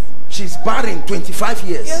 She's barren 25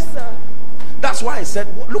 years. Yes, sir. That's why I said,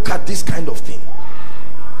 look at this kind of thing.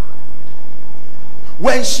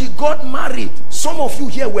 When she got married, some of you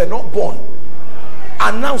here were not born.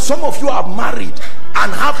 And now some of you are married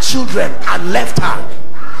and have children and left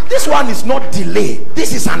her. This one is not delay.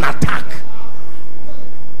 This is an attack.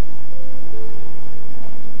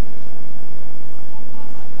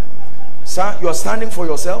 Sir, you are standing for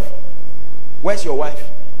yourself. Where's your wife?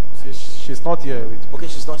 She's not here. Okay,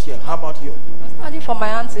 she's not here. How about you? I'm standing for my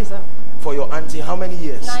auntie, sir. For your auntie, how many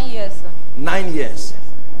years? 9 years, sir. 9 years.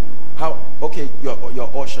 How? Okay, your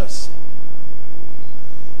ushers.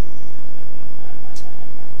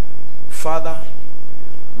 Father,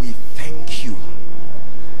 we thank you.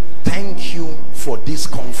 Thank you for this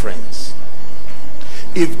conference.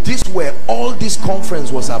 If this were all this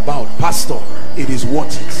conference was about, Pastor, it is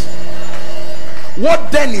worth it.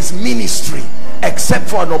 What then is ministry except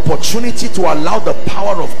for an opportunity to allow the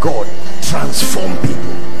power of God transform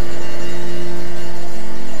people?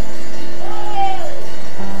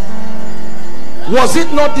 Was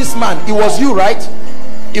it not this man? It was you, right?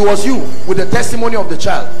 It was you with the testimony of the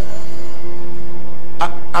child.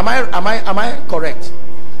 Am I correct?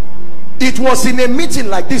 It was in a meeting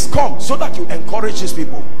like this. Come so that you encourage these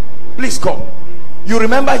people. Please come. You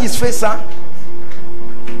remember his face, sir?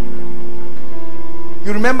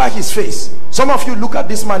 You remember his face? Some of you look at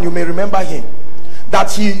this man, you may remember him.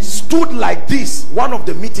 That he stood like this, one of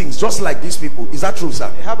the meetings, just like these people. Is that true, sir?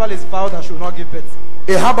 A herbalist vowed that she will not give birth.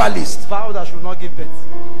 A herbalist Vowed that she will not give birth.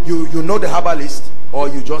 You know the herbalist, or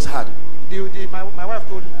you just had? My wife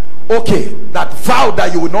told me. Okay, that vowed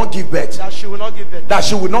that you will not give birth. That she will not give birth. That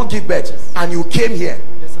she will not give birth. Yes. And you came here.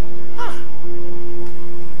 Yes, sir.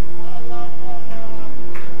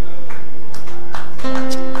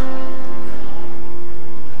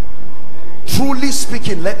 Truly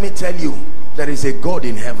speaking, let me tell you, there is a God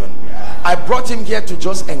in heaven. I brought him here to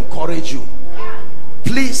just encourage you.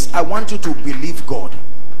 Please, I want you to believe God.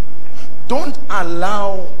 Don't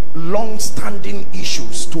allow long-standing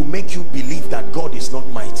issues to make you believe that God is not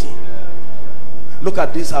mighty. Look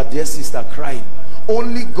at this, our dear sister crying.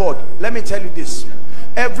 Only God. Let me tell you this.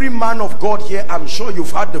 Every man of God here, I'm sure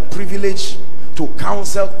you've had the privilege to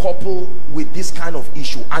counsel couple with this kind of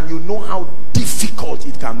issue, and you know how difficult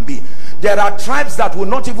it can be. There are tribes that will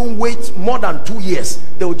not even wait more than 2 years.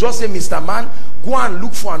 They will just say, Mr. Man, go and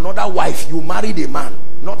look for another wife. You married a man,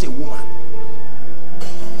 not a woman.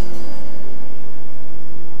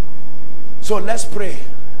 So let's pray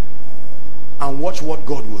and watch what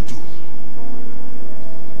God will do.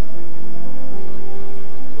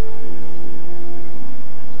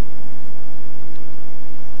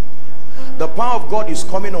 The power of God is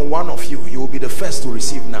coming on one of you. You will be the first to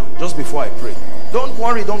receive now. Just before I pray. Don't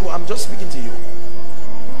worry, don't worry. I'm just speaking to you.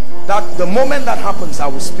 That the moment that happens, I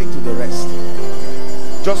will speak to the rest.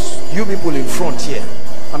 Just you people in front here.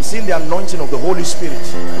 I'm seeing the anointing of the Holy Spirit.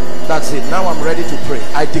 That's it. Now I'm ready to pray.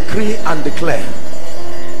 I decree and declare,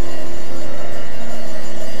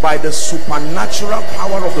 by the supernatural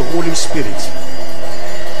power of the Holy Spirit.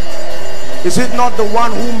 Is it not the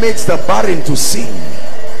one who makes the barren to sing,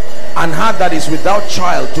 and her that is without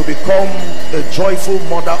child to become a joyful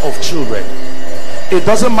mother of children? It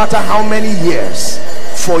doesn't matter how many years.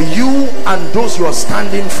 For you and those you are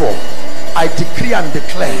standing for, I decree and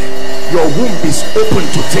declare, your womb is open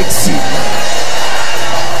to take seed.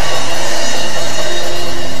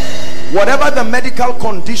 Whatever the medical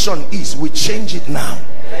condition is, we change it now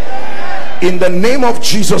in the name of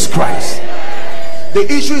Jesus Christ. The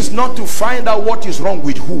issue is not to find out what is wrong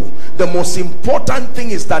with who. The most important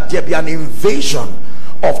thing is that there be an invasion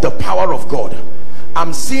of the power of God.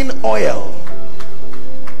 I'm seeing oil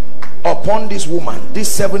upon this woman, this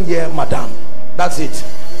 7-year madam. That's it.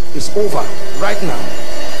 It's over right now.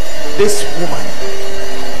 This woman,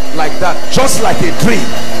 like that, just like a dream.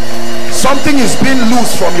 Something is being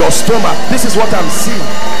loose from your stomach. This is what I'm seeing.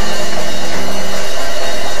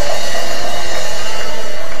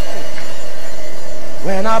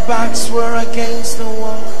 When our backs were against the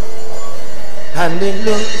wall and it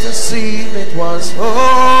looked as if it was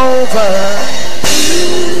over,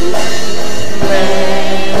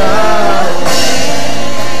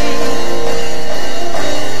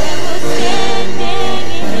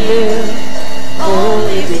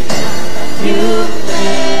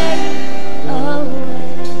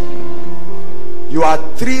 you are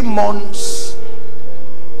 3 months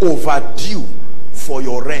overdue for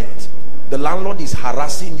your rent. The landlord is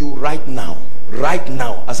harassing you right now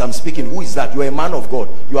as I'm speaking. Who is that? You are a man of God.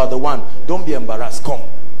 You are the one. Don't be embarrassed. Come.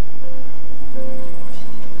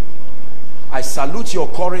 I salute your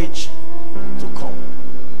courage to come.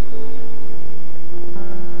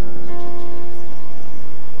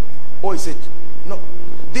 Oh, is it? No,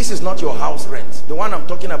 this is not your house rent. The one I'm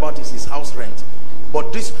talking about is his house rent.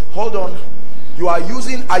 But this, hold on, are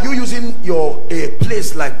you using your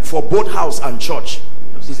place like for both house and church?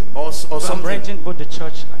 Or something? I'm renting both the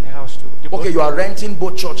church and the house too. Okay, you are renting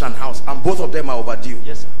both church and house, and both of them are overdue.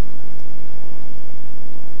 Yes, sir.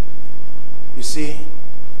 You see,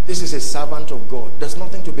 this is a servant of God. There's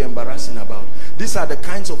nothing to be embarrassing about. These are the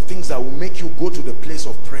kinds of things that will make you go to the place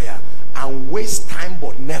of prayer and waste time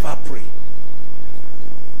but never pray.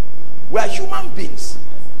 We are human beings.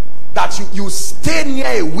 That you stay near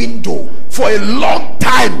a window for a long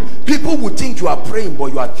time. People will think you are praying,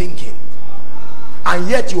 but you are thinking. And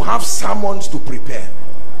yet you have sermons to prepare.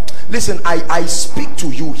 Listen, I speak to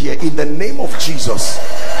you here in the name of Jesus.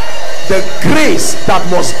 The grace that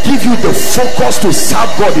must give you the focus to serve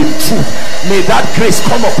God in truth, may that grace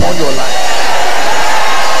come upon your life.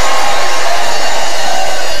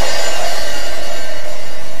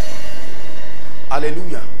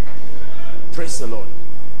 Hallelujah. Praise the Lord.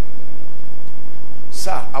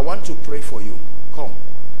 Sir, I want to pray for you. Come.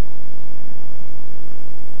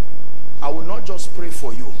 I will not just pray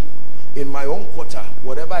for you. In my own quarter,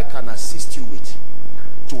 whatever I can assist you with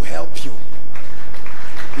to help you.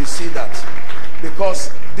 You see that?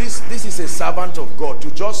 Because this is a servant of God.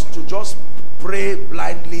 To just pray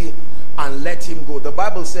blindly and let him go. The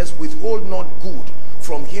Bible says, withhold not good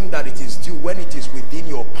from him that it is due when it is within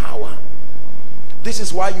your power. This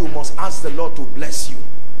is why you must ask the Lord to bless you.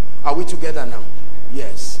 Are we together now?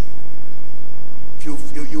 Yes. If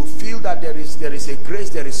you feel that there is a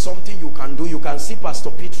grace, there is something you can do, you can see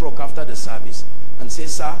Pastor Petrock after the service and say,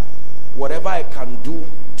 sir, whatever I can do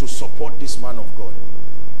to support this man of God.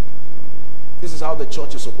 This is how the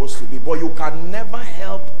church is supposed to be. But you can never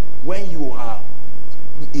help when you are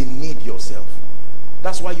in need yourself.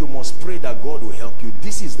 That's why you must pray that God will help you.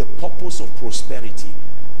 This is the purpose of prosperity.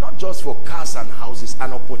 Not just for cars and houses,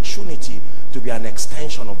 an opportunity to be an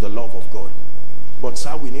extension of the love of God. But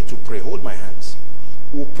sir, we need to pray. Hold my hands.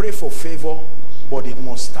 We'll pray for favor, but it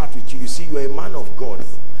must start with you. You see, you're a man of God.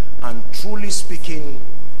 And truly speaking,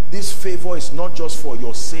 this favor is not just for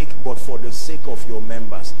your sake, but for the sake of your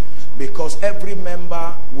members. Because every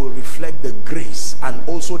member will reflect the grace and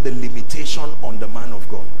also the limitation on the man of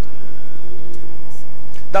God.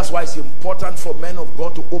 That's why it's important for men of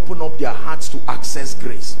God to open up their hearts to access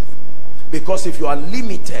grace. Because if you are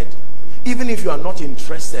limited, even if you are not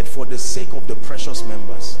interested, for the sake of the precious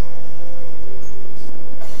members,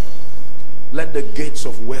 let the gates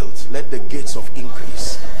of wealth, let the gates of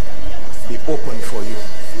increase be open for you.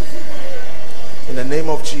 In the name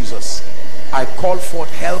of Jesus, I call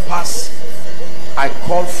forth helpers. I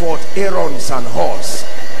call forth Aarons and Hors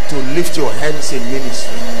to lift your hands in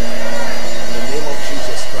ministry. In the name of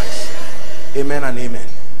Jesus Christ. Amen and amen.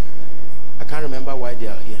 I can't remember why they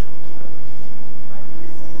are here.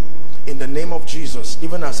 In the name of Jesus,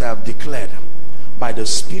 even as I have declared, by the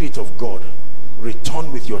Spirit of God,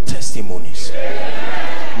 return with your testimonies.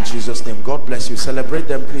 In Jesus' name. God bless you. Celebrate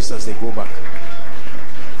them, please, as they go back.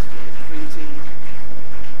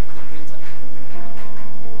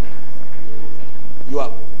 You are,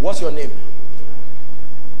 what's your name?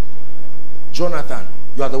 Jonathan.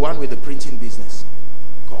 You are the one with the printing business.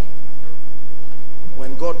 Come.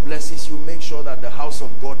 When God blesses you, make sure that the house of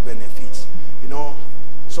God benefits. You know,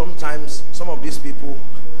 sometimes some of these people,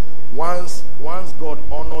 once God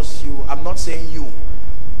honors you, I'm not saying you.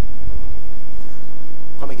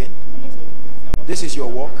 Come again. This is your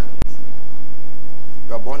walk.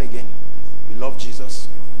 You are born again. You love Jesus.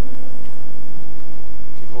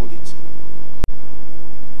 Okay, hold it.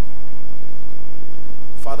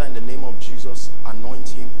 Father, in the name of Jesus, anoint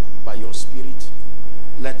him by your Spirit.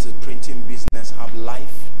 Let the printing business have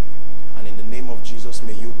life. And in the name of Jesus,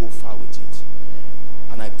 may you go far with it.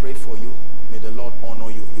 And I pray for you. May the Lord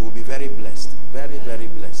honor you. You will be very blessed. Very, very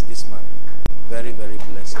blessed. This man. Very, very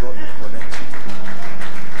blessed. God will connect you.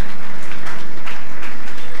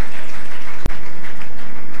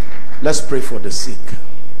 Let's pray for the sick.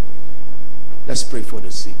 Let's pray for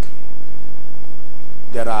the sick.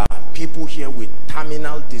 There are people here with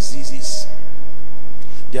terminal diseases.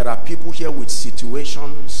 There are people here with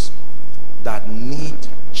situations that need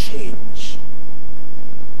change.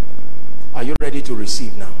 Are you ready to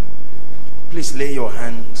receive now? Please lay your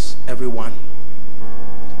hands, everyone.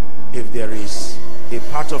 If there is a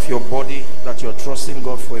part of your body that you're trusting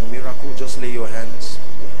God for a miracle, just lay your hands.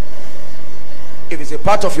 If it's a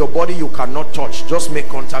part of your body you cannot touch, just make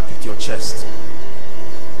contact with your chest.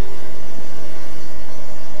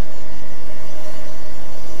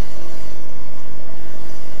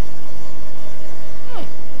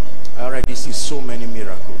 I already see so many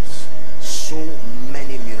miracles. So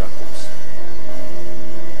many miracles.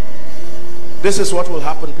 This is what will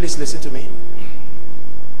happen. Please listen to me.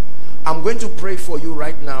 I'm going to pray for you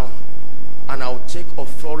right now, and I'll take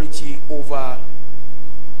authority over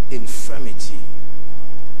infirmity.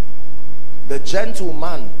 The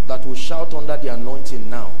gentleman that will shout under the anointing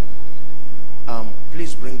now,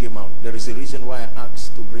 please bring him out. There is a reason why I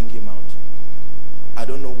asked to bring him out. I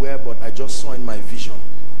don't know where, but I just saw in my vision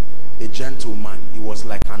a gentleman. It was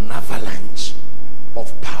like an avalanche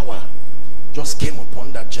of power just came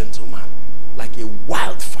upon that gentleman, like a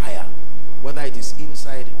wildfire, whether it is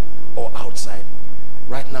inside or outside.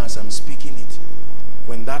 Right now as I'm speaking it,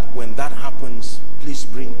 when that happens, please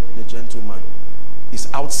bring the gentleman.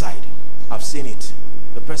 He's outside. I've seen it.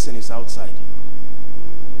 The person is outside.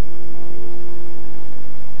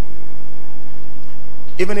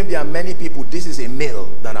 Even if there are many people, this is a male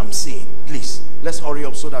that I'm seeing. Please, let's hurry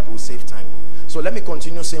up so that we'll save time. So let me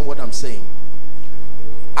continue saying what I'm saying.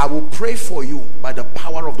 I will pray for you by the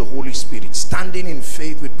power of the Holy Spirit, standing in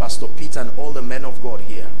faith with Pastor Pete and all the men of God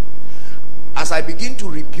here. As I begin to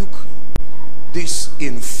rebuke this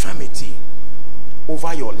infirmity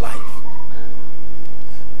over your life,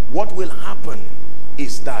 what will happen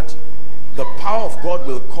is that the power of God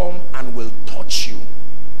will come and will touch you.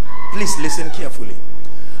 Please listen carefully.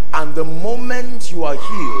 And the moment you are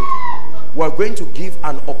healed, we're going to give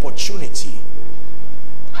an opportunity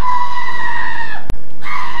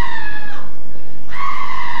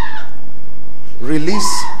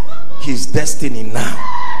release his destiny now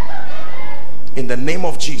in the name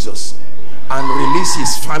of Jesus, and release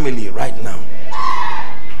his family right now.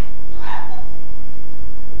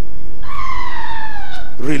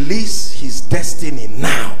 Release his destiny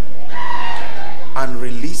now and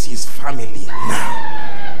release his family now.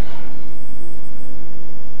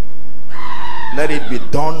 Let it be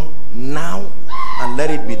done now and let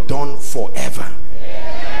it be done forever.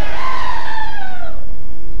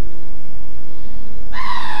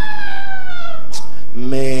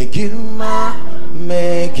 Megima,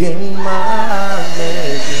 Megima,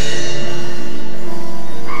 Megima.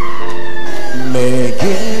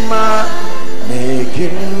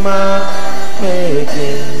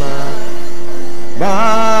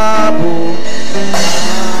 Babu.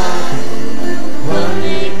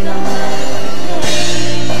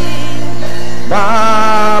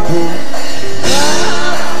 Babu.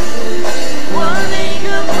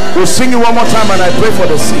 We'll sing it one more time and I pray for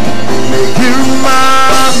the sick.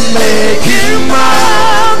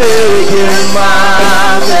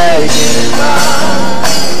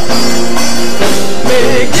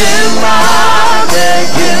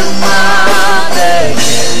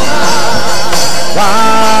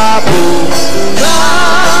 Babu.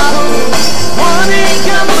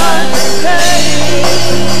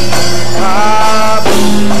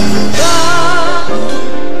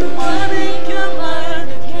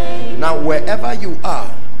 Now wherever you are,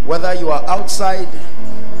 whether you are outside,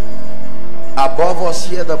 above us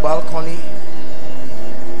here, the balcony,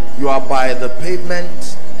 you are by the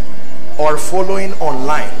pavement, or following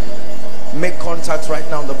online, make contact right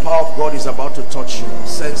now. The power of God is about to touch you.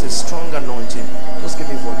 Sense a strong anointing. Just give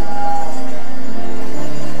me volume.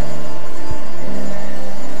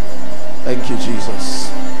 Thank you,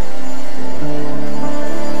 Jesus.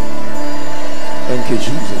 Thank you,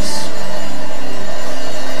 Jesus.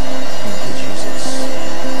 Thank you, Jesus.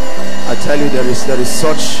 I tell you, there is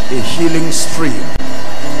such a healing stream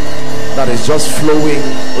that is just flowing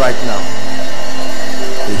right now.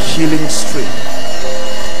 A healing stream.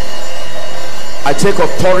 I take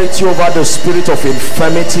authority over the spirit of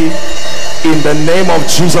infirmity in the name of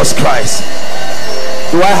Jesus Christ.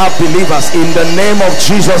 Do I have believers? In the name of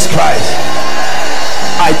Jesus Christ,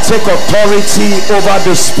 I take authority over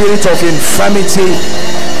the spirit of infirmity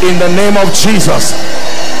in the name of Jesus.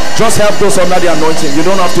 Just help those under the anointing. You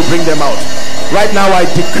don't have to bring them out. Right now I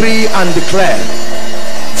decree and declare,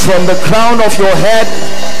 from the crown of your head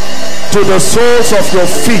to the soles of your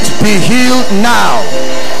feet, be healed now.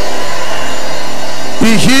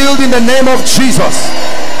 Be healed in the name of Jesus.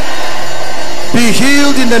 Be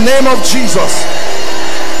healed in the name of Jesus.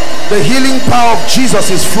 The healing power of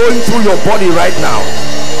Jesus is flowing through your body right now.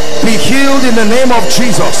 Be healed in the name of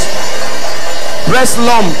Jesus. Breast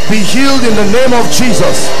lump, be healed in the name of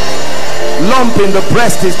Jesus. Lump in the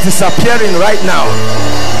breast is disappearing right now.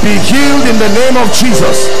 Be healed in the name of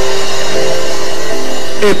Jesus.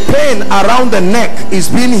 A pain around the neck is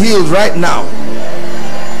being healed right now.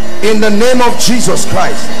 In the name of Jesus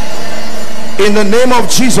Christ. In the name of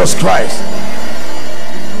Jesus Christ.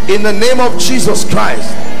 In the name of Jesus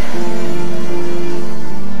Christ.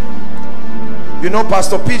 You know,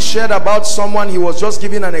 Pastor Pete shared about someone. He was just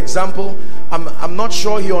giving an example. I'm not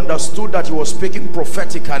sure he understood that he was speaking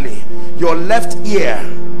prophetically. Your left ear,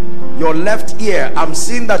 I'm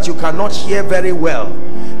seeing that you cannot hear very well.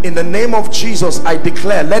 In the name of Jesus, I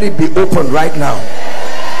declare, let it be open right now.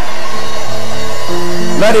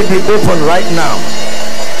 Let it be open right now.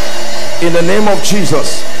 In the name of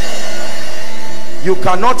Jesus. You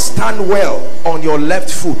cannot stand well on your left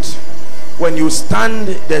foot. When you stand,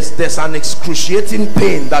 there's an excruciating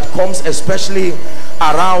pain that comes especially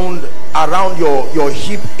around your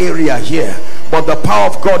hip area here. But the power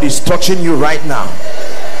of God is touching you right now.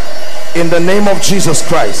 In the name of Jesus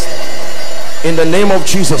Christ. In the name of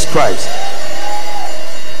Jesus Christ.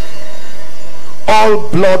 All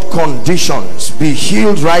blood conditions be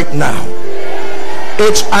healed right now.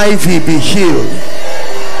 HIV be healed.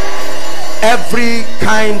 Every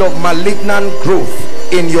kind of malignant growth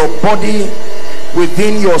in your body,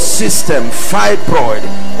 within your system, fibroid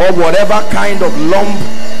or whatever kind of lump,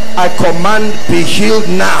 I command be healed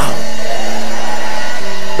now.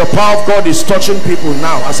 The power of God is touching people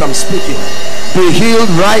now as I'm speaking. Be healed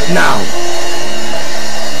right now.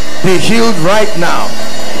 Be healed right now.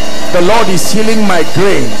 The Lord is healing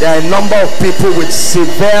migraine. There are a number of people with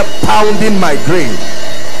severe pounding migraine.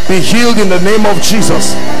 Be healed in the name of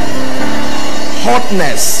Jesus.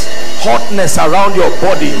 Hotness around your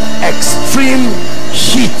body, extreme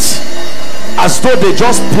heat, as though they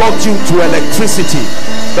just plugged you to electricity.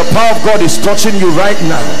 The power of God is touching you right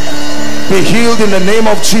now. Be healed in the name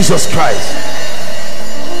of Jesus Christ.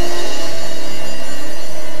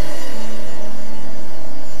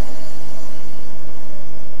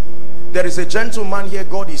 There is a gentleman here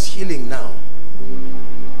God is healing now.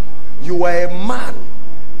 You are a man,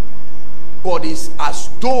 but it's as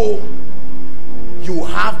though you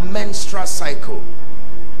have menstrual cycle.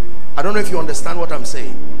 I don't know if you understand what I'm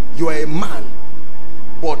saying. You are a man,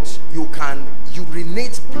 but you can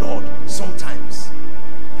urinate blood sometimes,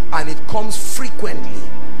 and it comes frequently.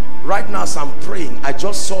 Right now as I'm praying, I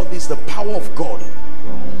just saw this. The power of God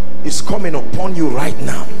is coming upon you right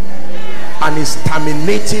now. and is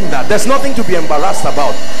terminating that. There's nothing to be embarrassed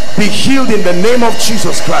about. Be healed in the name of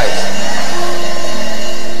Jesus Christ.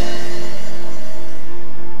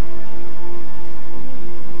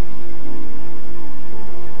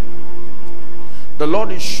 The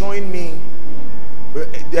Lord is showing me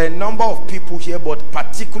there are a number of people here, but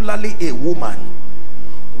particularly a woman.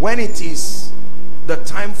 When it is the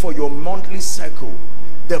time for your monthly cycle,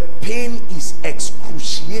 the pain is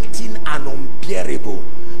excruciating and unbearable.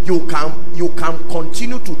 You can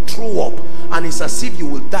continue to throw up and it's as if you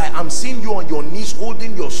will die. I'm seeing you on your knees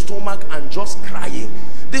holding your stomach and just crying.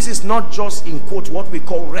 This is not just, in quote, what we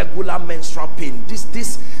call regular menstrual pain. This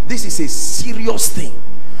is a serious thing,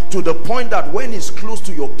 to the point that when it's close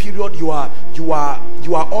to your period, you are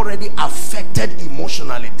already affected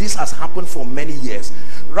emotionally. This has happened for many years.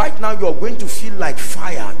 Right now you're going to feel like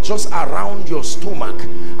fire just around your stomach,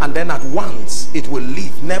 and then at once it will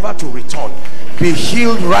leave, never to return. Be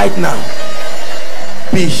healed right now.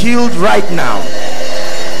 Be healed right now.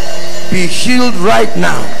 Be healed right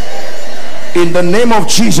now in the name of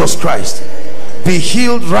Jesus Christ. Be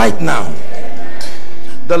healed right now.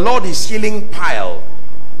 The Lord is healing pile.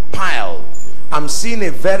 I'm seeing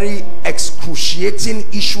a very excruciating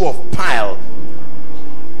issue of pile.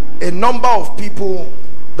 A number of people,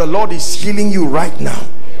 the Lord is healing you right now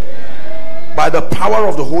by the power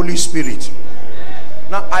of the Holy Spirit.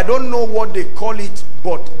 Now I don't know what they call it,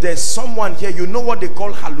 but there's someone here, you know what they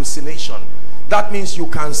call hallucination. That means you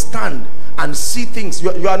can stand and see things.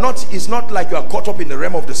 You are not, it's not like you are caught up in the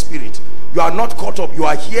realm of the spirit. You are not caught up, you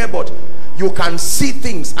are here, but you can see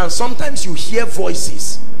things, and sometimes you hear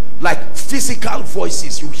voices, like physical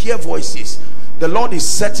voices. You hear voices. The Lord is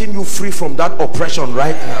setting you free from that oppression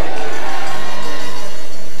right now.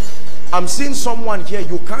 I'm seeing someone here,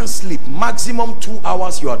 you can't sleep. Maximum 2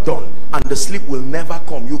 hours you are done, and the sleep will never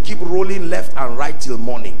come. You keep rolling left and right till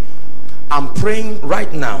morning. I'm praying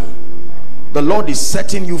right now. The Lord is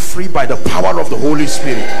setting you free by the power of the Holy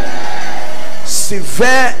Spirit.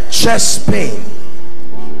 Severe chest pain.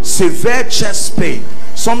 Severe chest pain.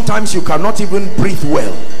 Sometimes you cannot even breathe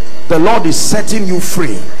well. The Lord is setting you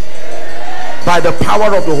free by the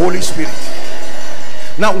power of the Holy Spirit.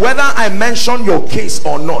 Now, whether I mention your case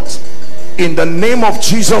or not, in the name of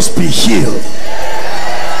Jesus, be healed.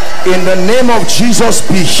 In the name of Jesus,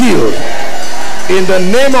 be healed. In the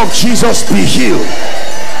name of Jesus, be healed.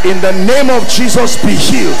 In the name of Jesus, be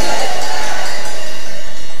healed.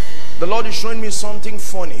 The Lord is showing me something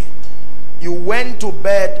funny. You went to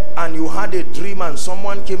bed and you had a dream, and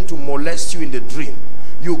someone came to molest you in the dream.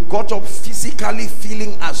 You got up physically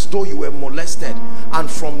feeling as though you were molested, and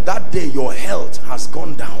from that day your health has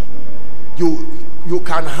gone down. You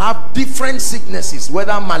can have different sicknesses,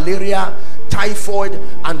 whether malaria, typhoid,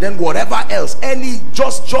 and then whatever else, any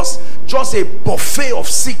just a buffet of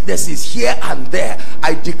sicknesses here and there.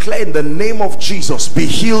 I declare in the name of Jesus, be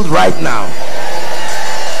healed right now.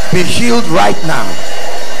 Be healed right now.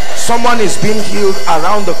 Someone is being healed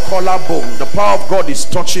around the collarbone. The power of God is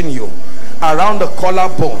touching you around the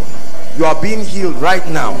collarbone. You are being healed right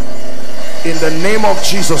now in the name of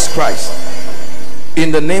Jesus Christ.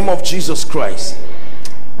 In the name of Jesus Christ.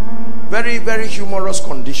 Very, very humorous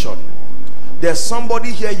condition. There's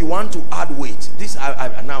somebody here, you want to add weight. This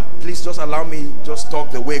now please just allow me just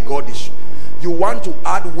talk the way God is. You want to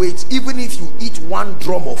add weight. Even if you eat 1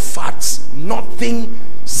 drum of fats, nothing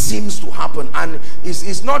seems to happen. And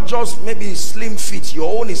it's not just maybe slim fit.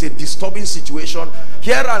 Your own is a disturbing situation.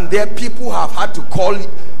 Here and there people have had to call it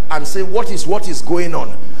and say, what is going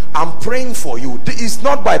on? I'm praying for you. It's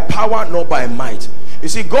not by power nor by might. You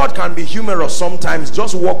see, God can be humorous sometimes.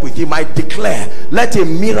 Just walk with him. I declare, let a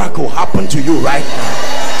miracle happen to you right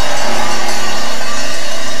now.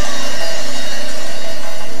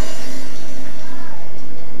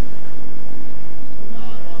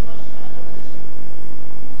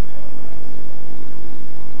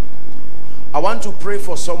 I want to pray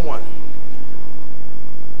for someone.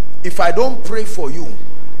 If I don't pray for you,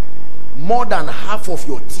 more than half of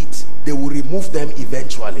your teeth, they will remove them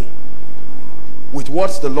eventually, with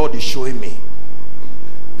what the Lord is showing me.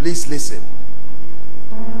 Please listen.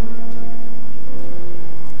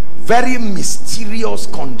 Very mysterious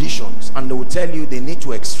conditions, and they will tell you they need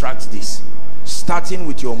to extract this, starting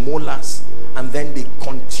with your molars, and then they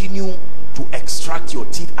continue to extract your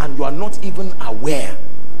teeth, and you are not even aware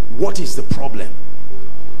what is the problem.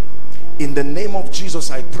 In the name of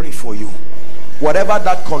Jesus, I pray for you. Whatever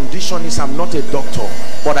that condition is, I'm not a doctor,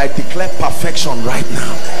 but I declare perfection right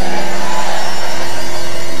now.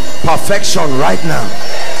 Perfection right now.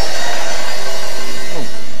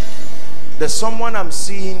 There's someone I'm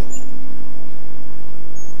seeing.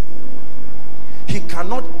 he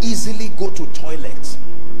cannot easily go to toilet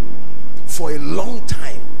for a long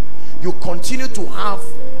time. You continue to have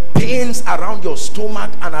pains around your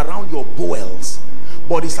stomach and around your bowels,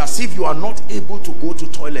 but it's as if you are not able to go to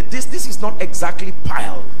toilet. This is not exactly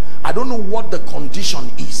pile. I don't know what the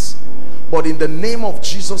condition is, but in the name of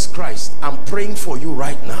Jesus Christ, I'm praying for you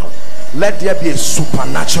right now. Let there be a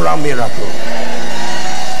supernatural miracle.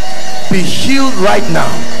 Be healed right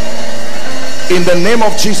now in the name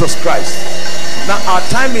of Jesus Christ. Now our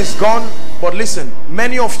time is gone, but listen,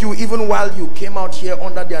 many of you, even while you came out here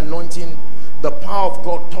under the anointing, the power of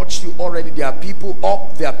God touched you already. There are people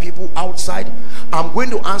up, there are people outside. I'm going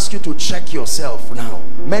to ask you to check yourself now.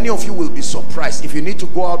 Many of you will be surprised. If you need to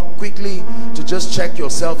go out quickly to just check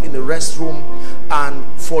yourself in the restroom. And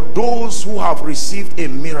for those who have received a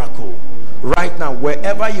miracle right now,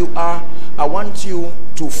 wherever you are, I want you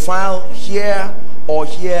to file here or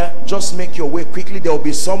here. Just make your way quickly. There will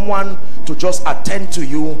be someone to just attend to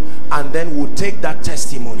you, and then we'll take that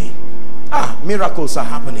testimony. Miracles are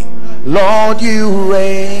happening. Lord, you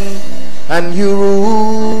reign and you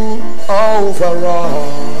rule over all.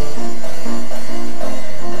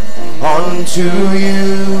 Unto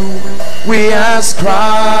you we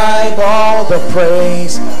ascribe all the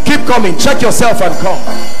praise. Keep coming, check yourself and come.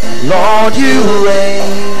 Lord, you reign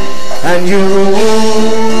and you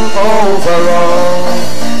rule over all.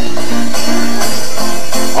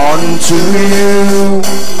 Unto you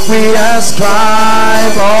we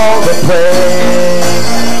ascribe all the praise.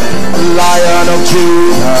 Lion of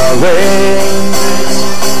Judah reigns.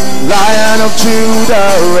 Lion of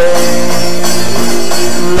Judah reigns.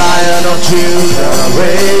 Lion of Judah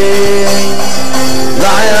reigns.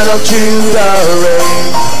 Lion of Judah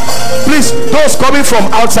reigns. Please, those coming from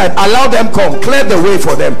outside, allow them come. Clear the way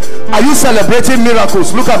for them. Are you celebrating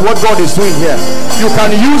miracles? Look at what God is doing here. You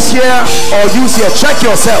can use here or use here. Check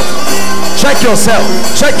yourself. Check yourself.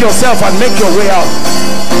 Check yourself and make your way out.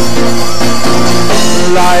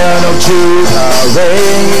 Lion of Judah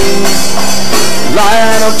reigns.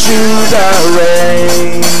 Lion of Judah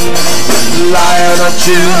reigns. Lion of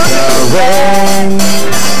Judah reigns.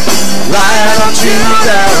 Lion of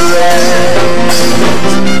Judah reigns.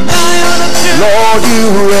 Lord, you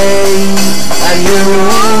reign and you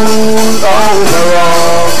rule over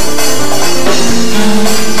all.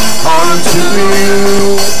 Unto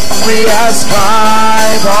you we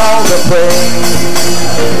ascribe all the praise.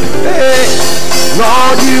 Hey,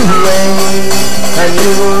 Lord, you reign and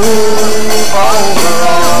you rule over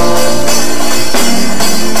all.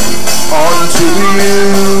 Unto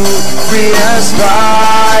you we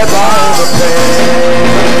ascribe all the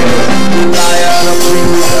praise. Lion of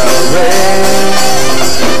Judah reigns.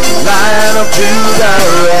 Lion of Judah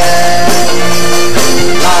reigns.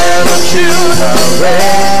 Lion of Judah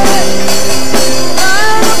reigns.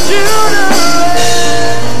 Lion of Judah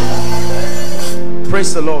reigns.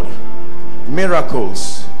 Praise the Lord.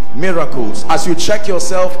 Miracles. Miracles. As you check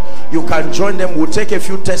yourself, you can join them. We'll take a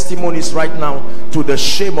few testimonies right now to the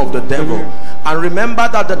shame of the devil. And remember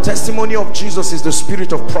that the testimony of Jesus is the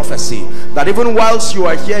spirit of prophecy, that even whilst you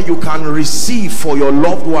are here, you can receive for your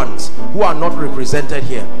loved ones who are not represented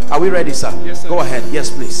here. Are we ready, sir? Yes, sir. Go ahead. Yes,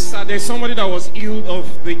 please. Sir, there's somebody that was healed of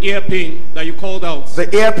the ear pain that you called out.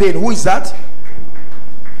 The ear pain. Who is that?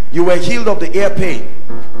 You were healed of the ear pain.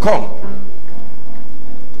 Come.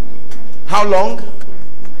 How long?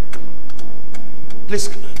 Please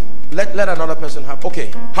let another person have.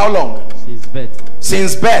 Okay. How long? Since birth.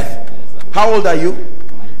 Since birth. Yes, how old are you?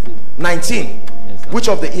 19. Yes, which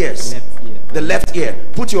of the ears? Left ear. The left ear.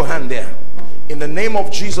 Put your hand there. In the name of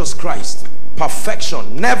Jesus Christ,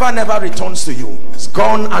 perfection never returns to you. It's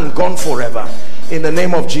gone and gone forever. In the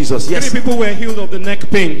name of Jesus. Yes. Many people were healed of the neck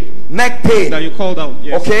pain. Neck pain that you called out.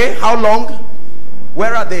 Yes. Okay. How long?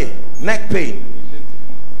 Where are they? Neck pain.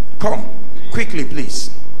 Come quickly, please.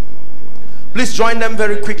 Please join them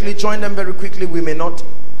very quickly. Join them very quickly. We may not.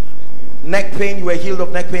 Neck pain. You were healed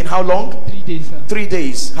of neck pain. How long? 3 days, sir. 3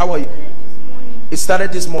 days. How are you? It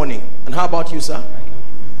started this morning. And how about you, sir?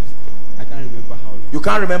 I can't remember how long. You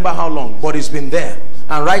can't remember how long, but it's been there.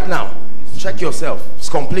 And right now, check yourself. It's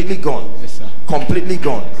completely gone. Yes, sir. Completely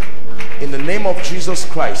gone. In the name of Jesus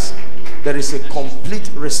Christ, there is a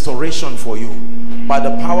complete restoration for you. By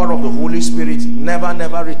the power of the Holy Spirit, never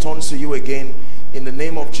returns to you again. In the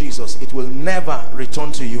name of Jesus, it will never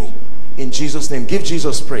return to you. In Jesus' name, give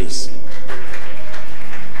Jesus praise.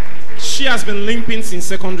 She has been limping since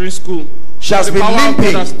secondary school. She has been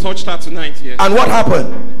limping. God has touched her tonight. Yes. And what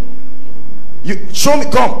happened? You show me.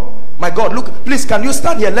 Come, my God. Look, please. Can you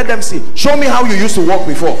stand here? Let them see. Show me how you used to walk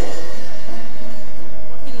before.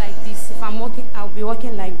 Walking like this. If I'm walking, I'll be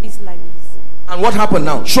walking like this, like this. And what happened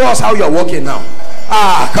now? Show us how you're walking now.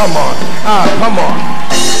 Ah, come on. Ah, come on.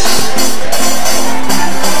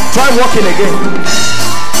 Try walking again.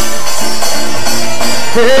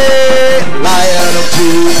 Hey, Lion of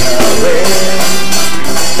Judah reigns.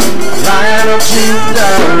 Lion of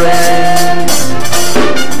Judah reigns.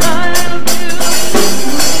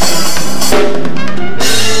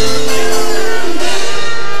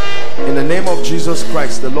 In the name of Jesus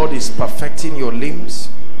Christ, the Lord is perfecting your limbs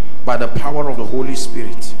by the power of the Holy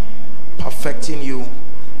Spirit. Perfecting you.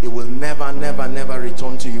 It will never, never, never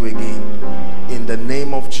return to you again. In the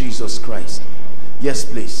name of Jesus Christ. Yes,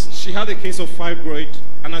 please. She had a case of fibroid,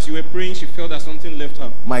 and as you were praying, she felt that something left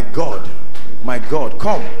her. My God,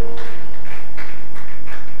 come.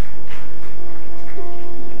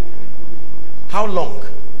 How long?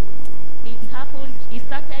 It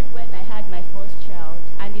started when I had my first child,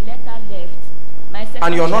 and the letter left. My second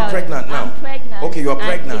And you're not child, pregnant now? I'm pregnant. Okay, you're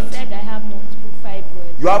pregnant. And they said I have multiple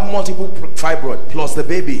fibroids. You have multiple fibroid plus the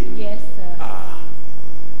baby? Yes, sir. Ah.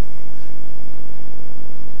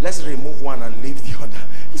 Let's remove one and leave the other.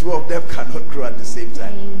 Two of them cannot grow at the same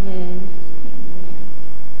time. Amen.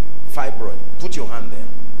 Fibroid. Put your hand there.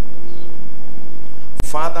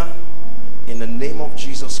 Father, in the name of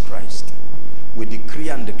Jesus Christ, we decree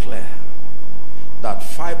and declare that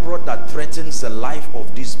fibroid that threatens the life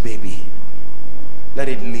of this baby, let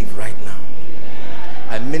it live right now.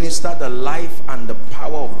 I minister the life and the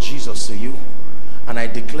power of Jesus to you, and I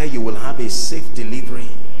declare you will have a safe delivery,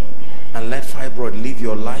 and let fibroid live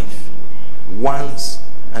your life once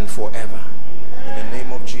and forever. In the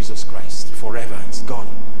name of Jesus Christ. Forever. It's gone.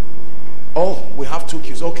 Oh, we have 2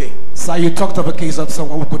 queues. Okay. Sir, you talked of a case of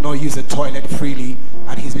someone who could not use the toilet freely,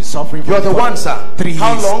 and he's been suffering from. You're the one, sir. 3 years.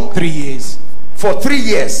 How long? 3 years. For 3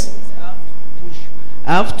 years.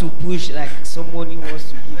 I have to push like someone who wants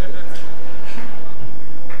to give it.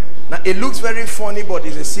 Now it looks very funny, but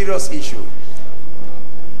it's a serious issue.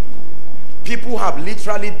 People have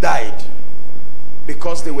literally died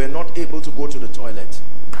because they were not able to go to the toilet.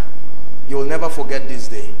 You will never forget this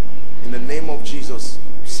day. In the name of Jesus,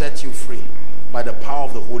 set you free by the power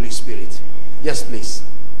of the Holy Spirit. Yes, please.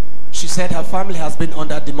 She said her family has been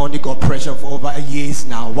under demonic oppression for over years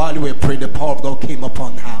now. While we were praying, the power of God came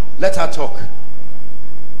upon her. Let her talk.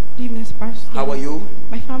 Good evening, Pastor. How are you?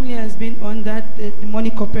 My family has been under the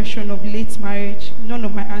demonic oppression of late marriage. None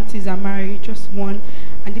of my aunties are married, just one.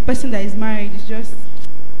 And the person that is married is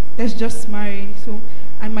just married. So,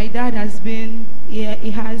 and my dad has been, he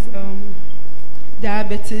has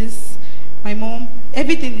diabetes. My mom,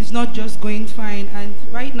 everything is not just going fine. And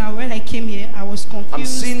right now, when I came here, I was confused. I'm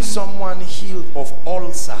seeing someone healed of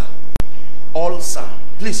ulcer. Ulcer.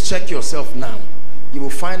 Please check yourself now. You will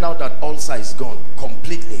find out that ulcer is gone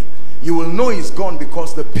completely. You will know it's gone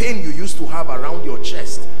because the pain you used to have around your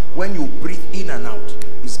chest when you breathe in and out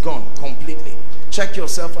is gone completely. Check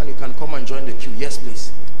yourself and you can come and join the queue. Yes,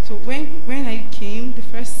 please. So when I came, the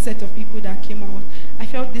first set of people that came out, I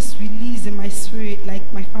felt this release in my spirit, like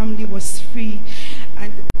my family was free.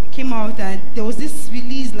 And came out and there was this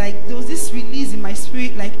release, in my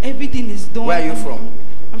spirit, like everything is done. Where are you from?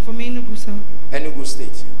 I'm from Enugu, sir. Enugu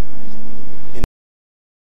State.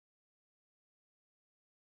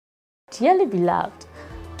 Dearly beloved,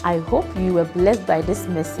 I hope you were blessed by this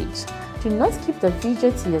message. Do not keep the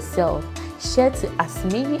video to yourself. Share to as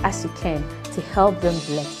many as you can to help them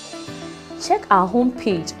bless. Check our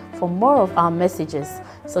homepage for more of our messages.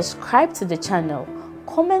 Subscribe to the channel,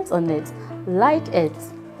 comment on it, like it.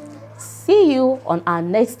 See you on our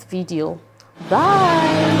next video.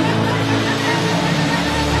 Bye.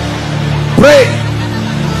 Pray,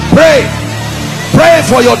 pray, pray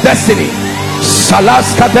for your destiny.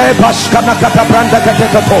 Salas kade bashkana kata branda kate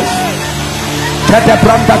katos. Kate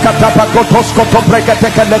branda kata bakotos koto brekete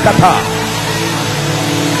kelekata.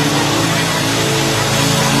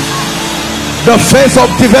 The phase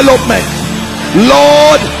of development.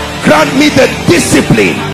 Lord, grant me the discipline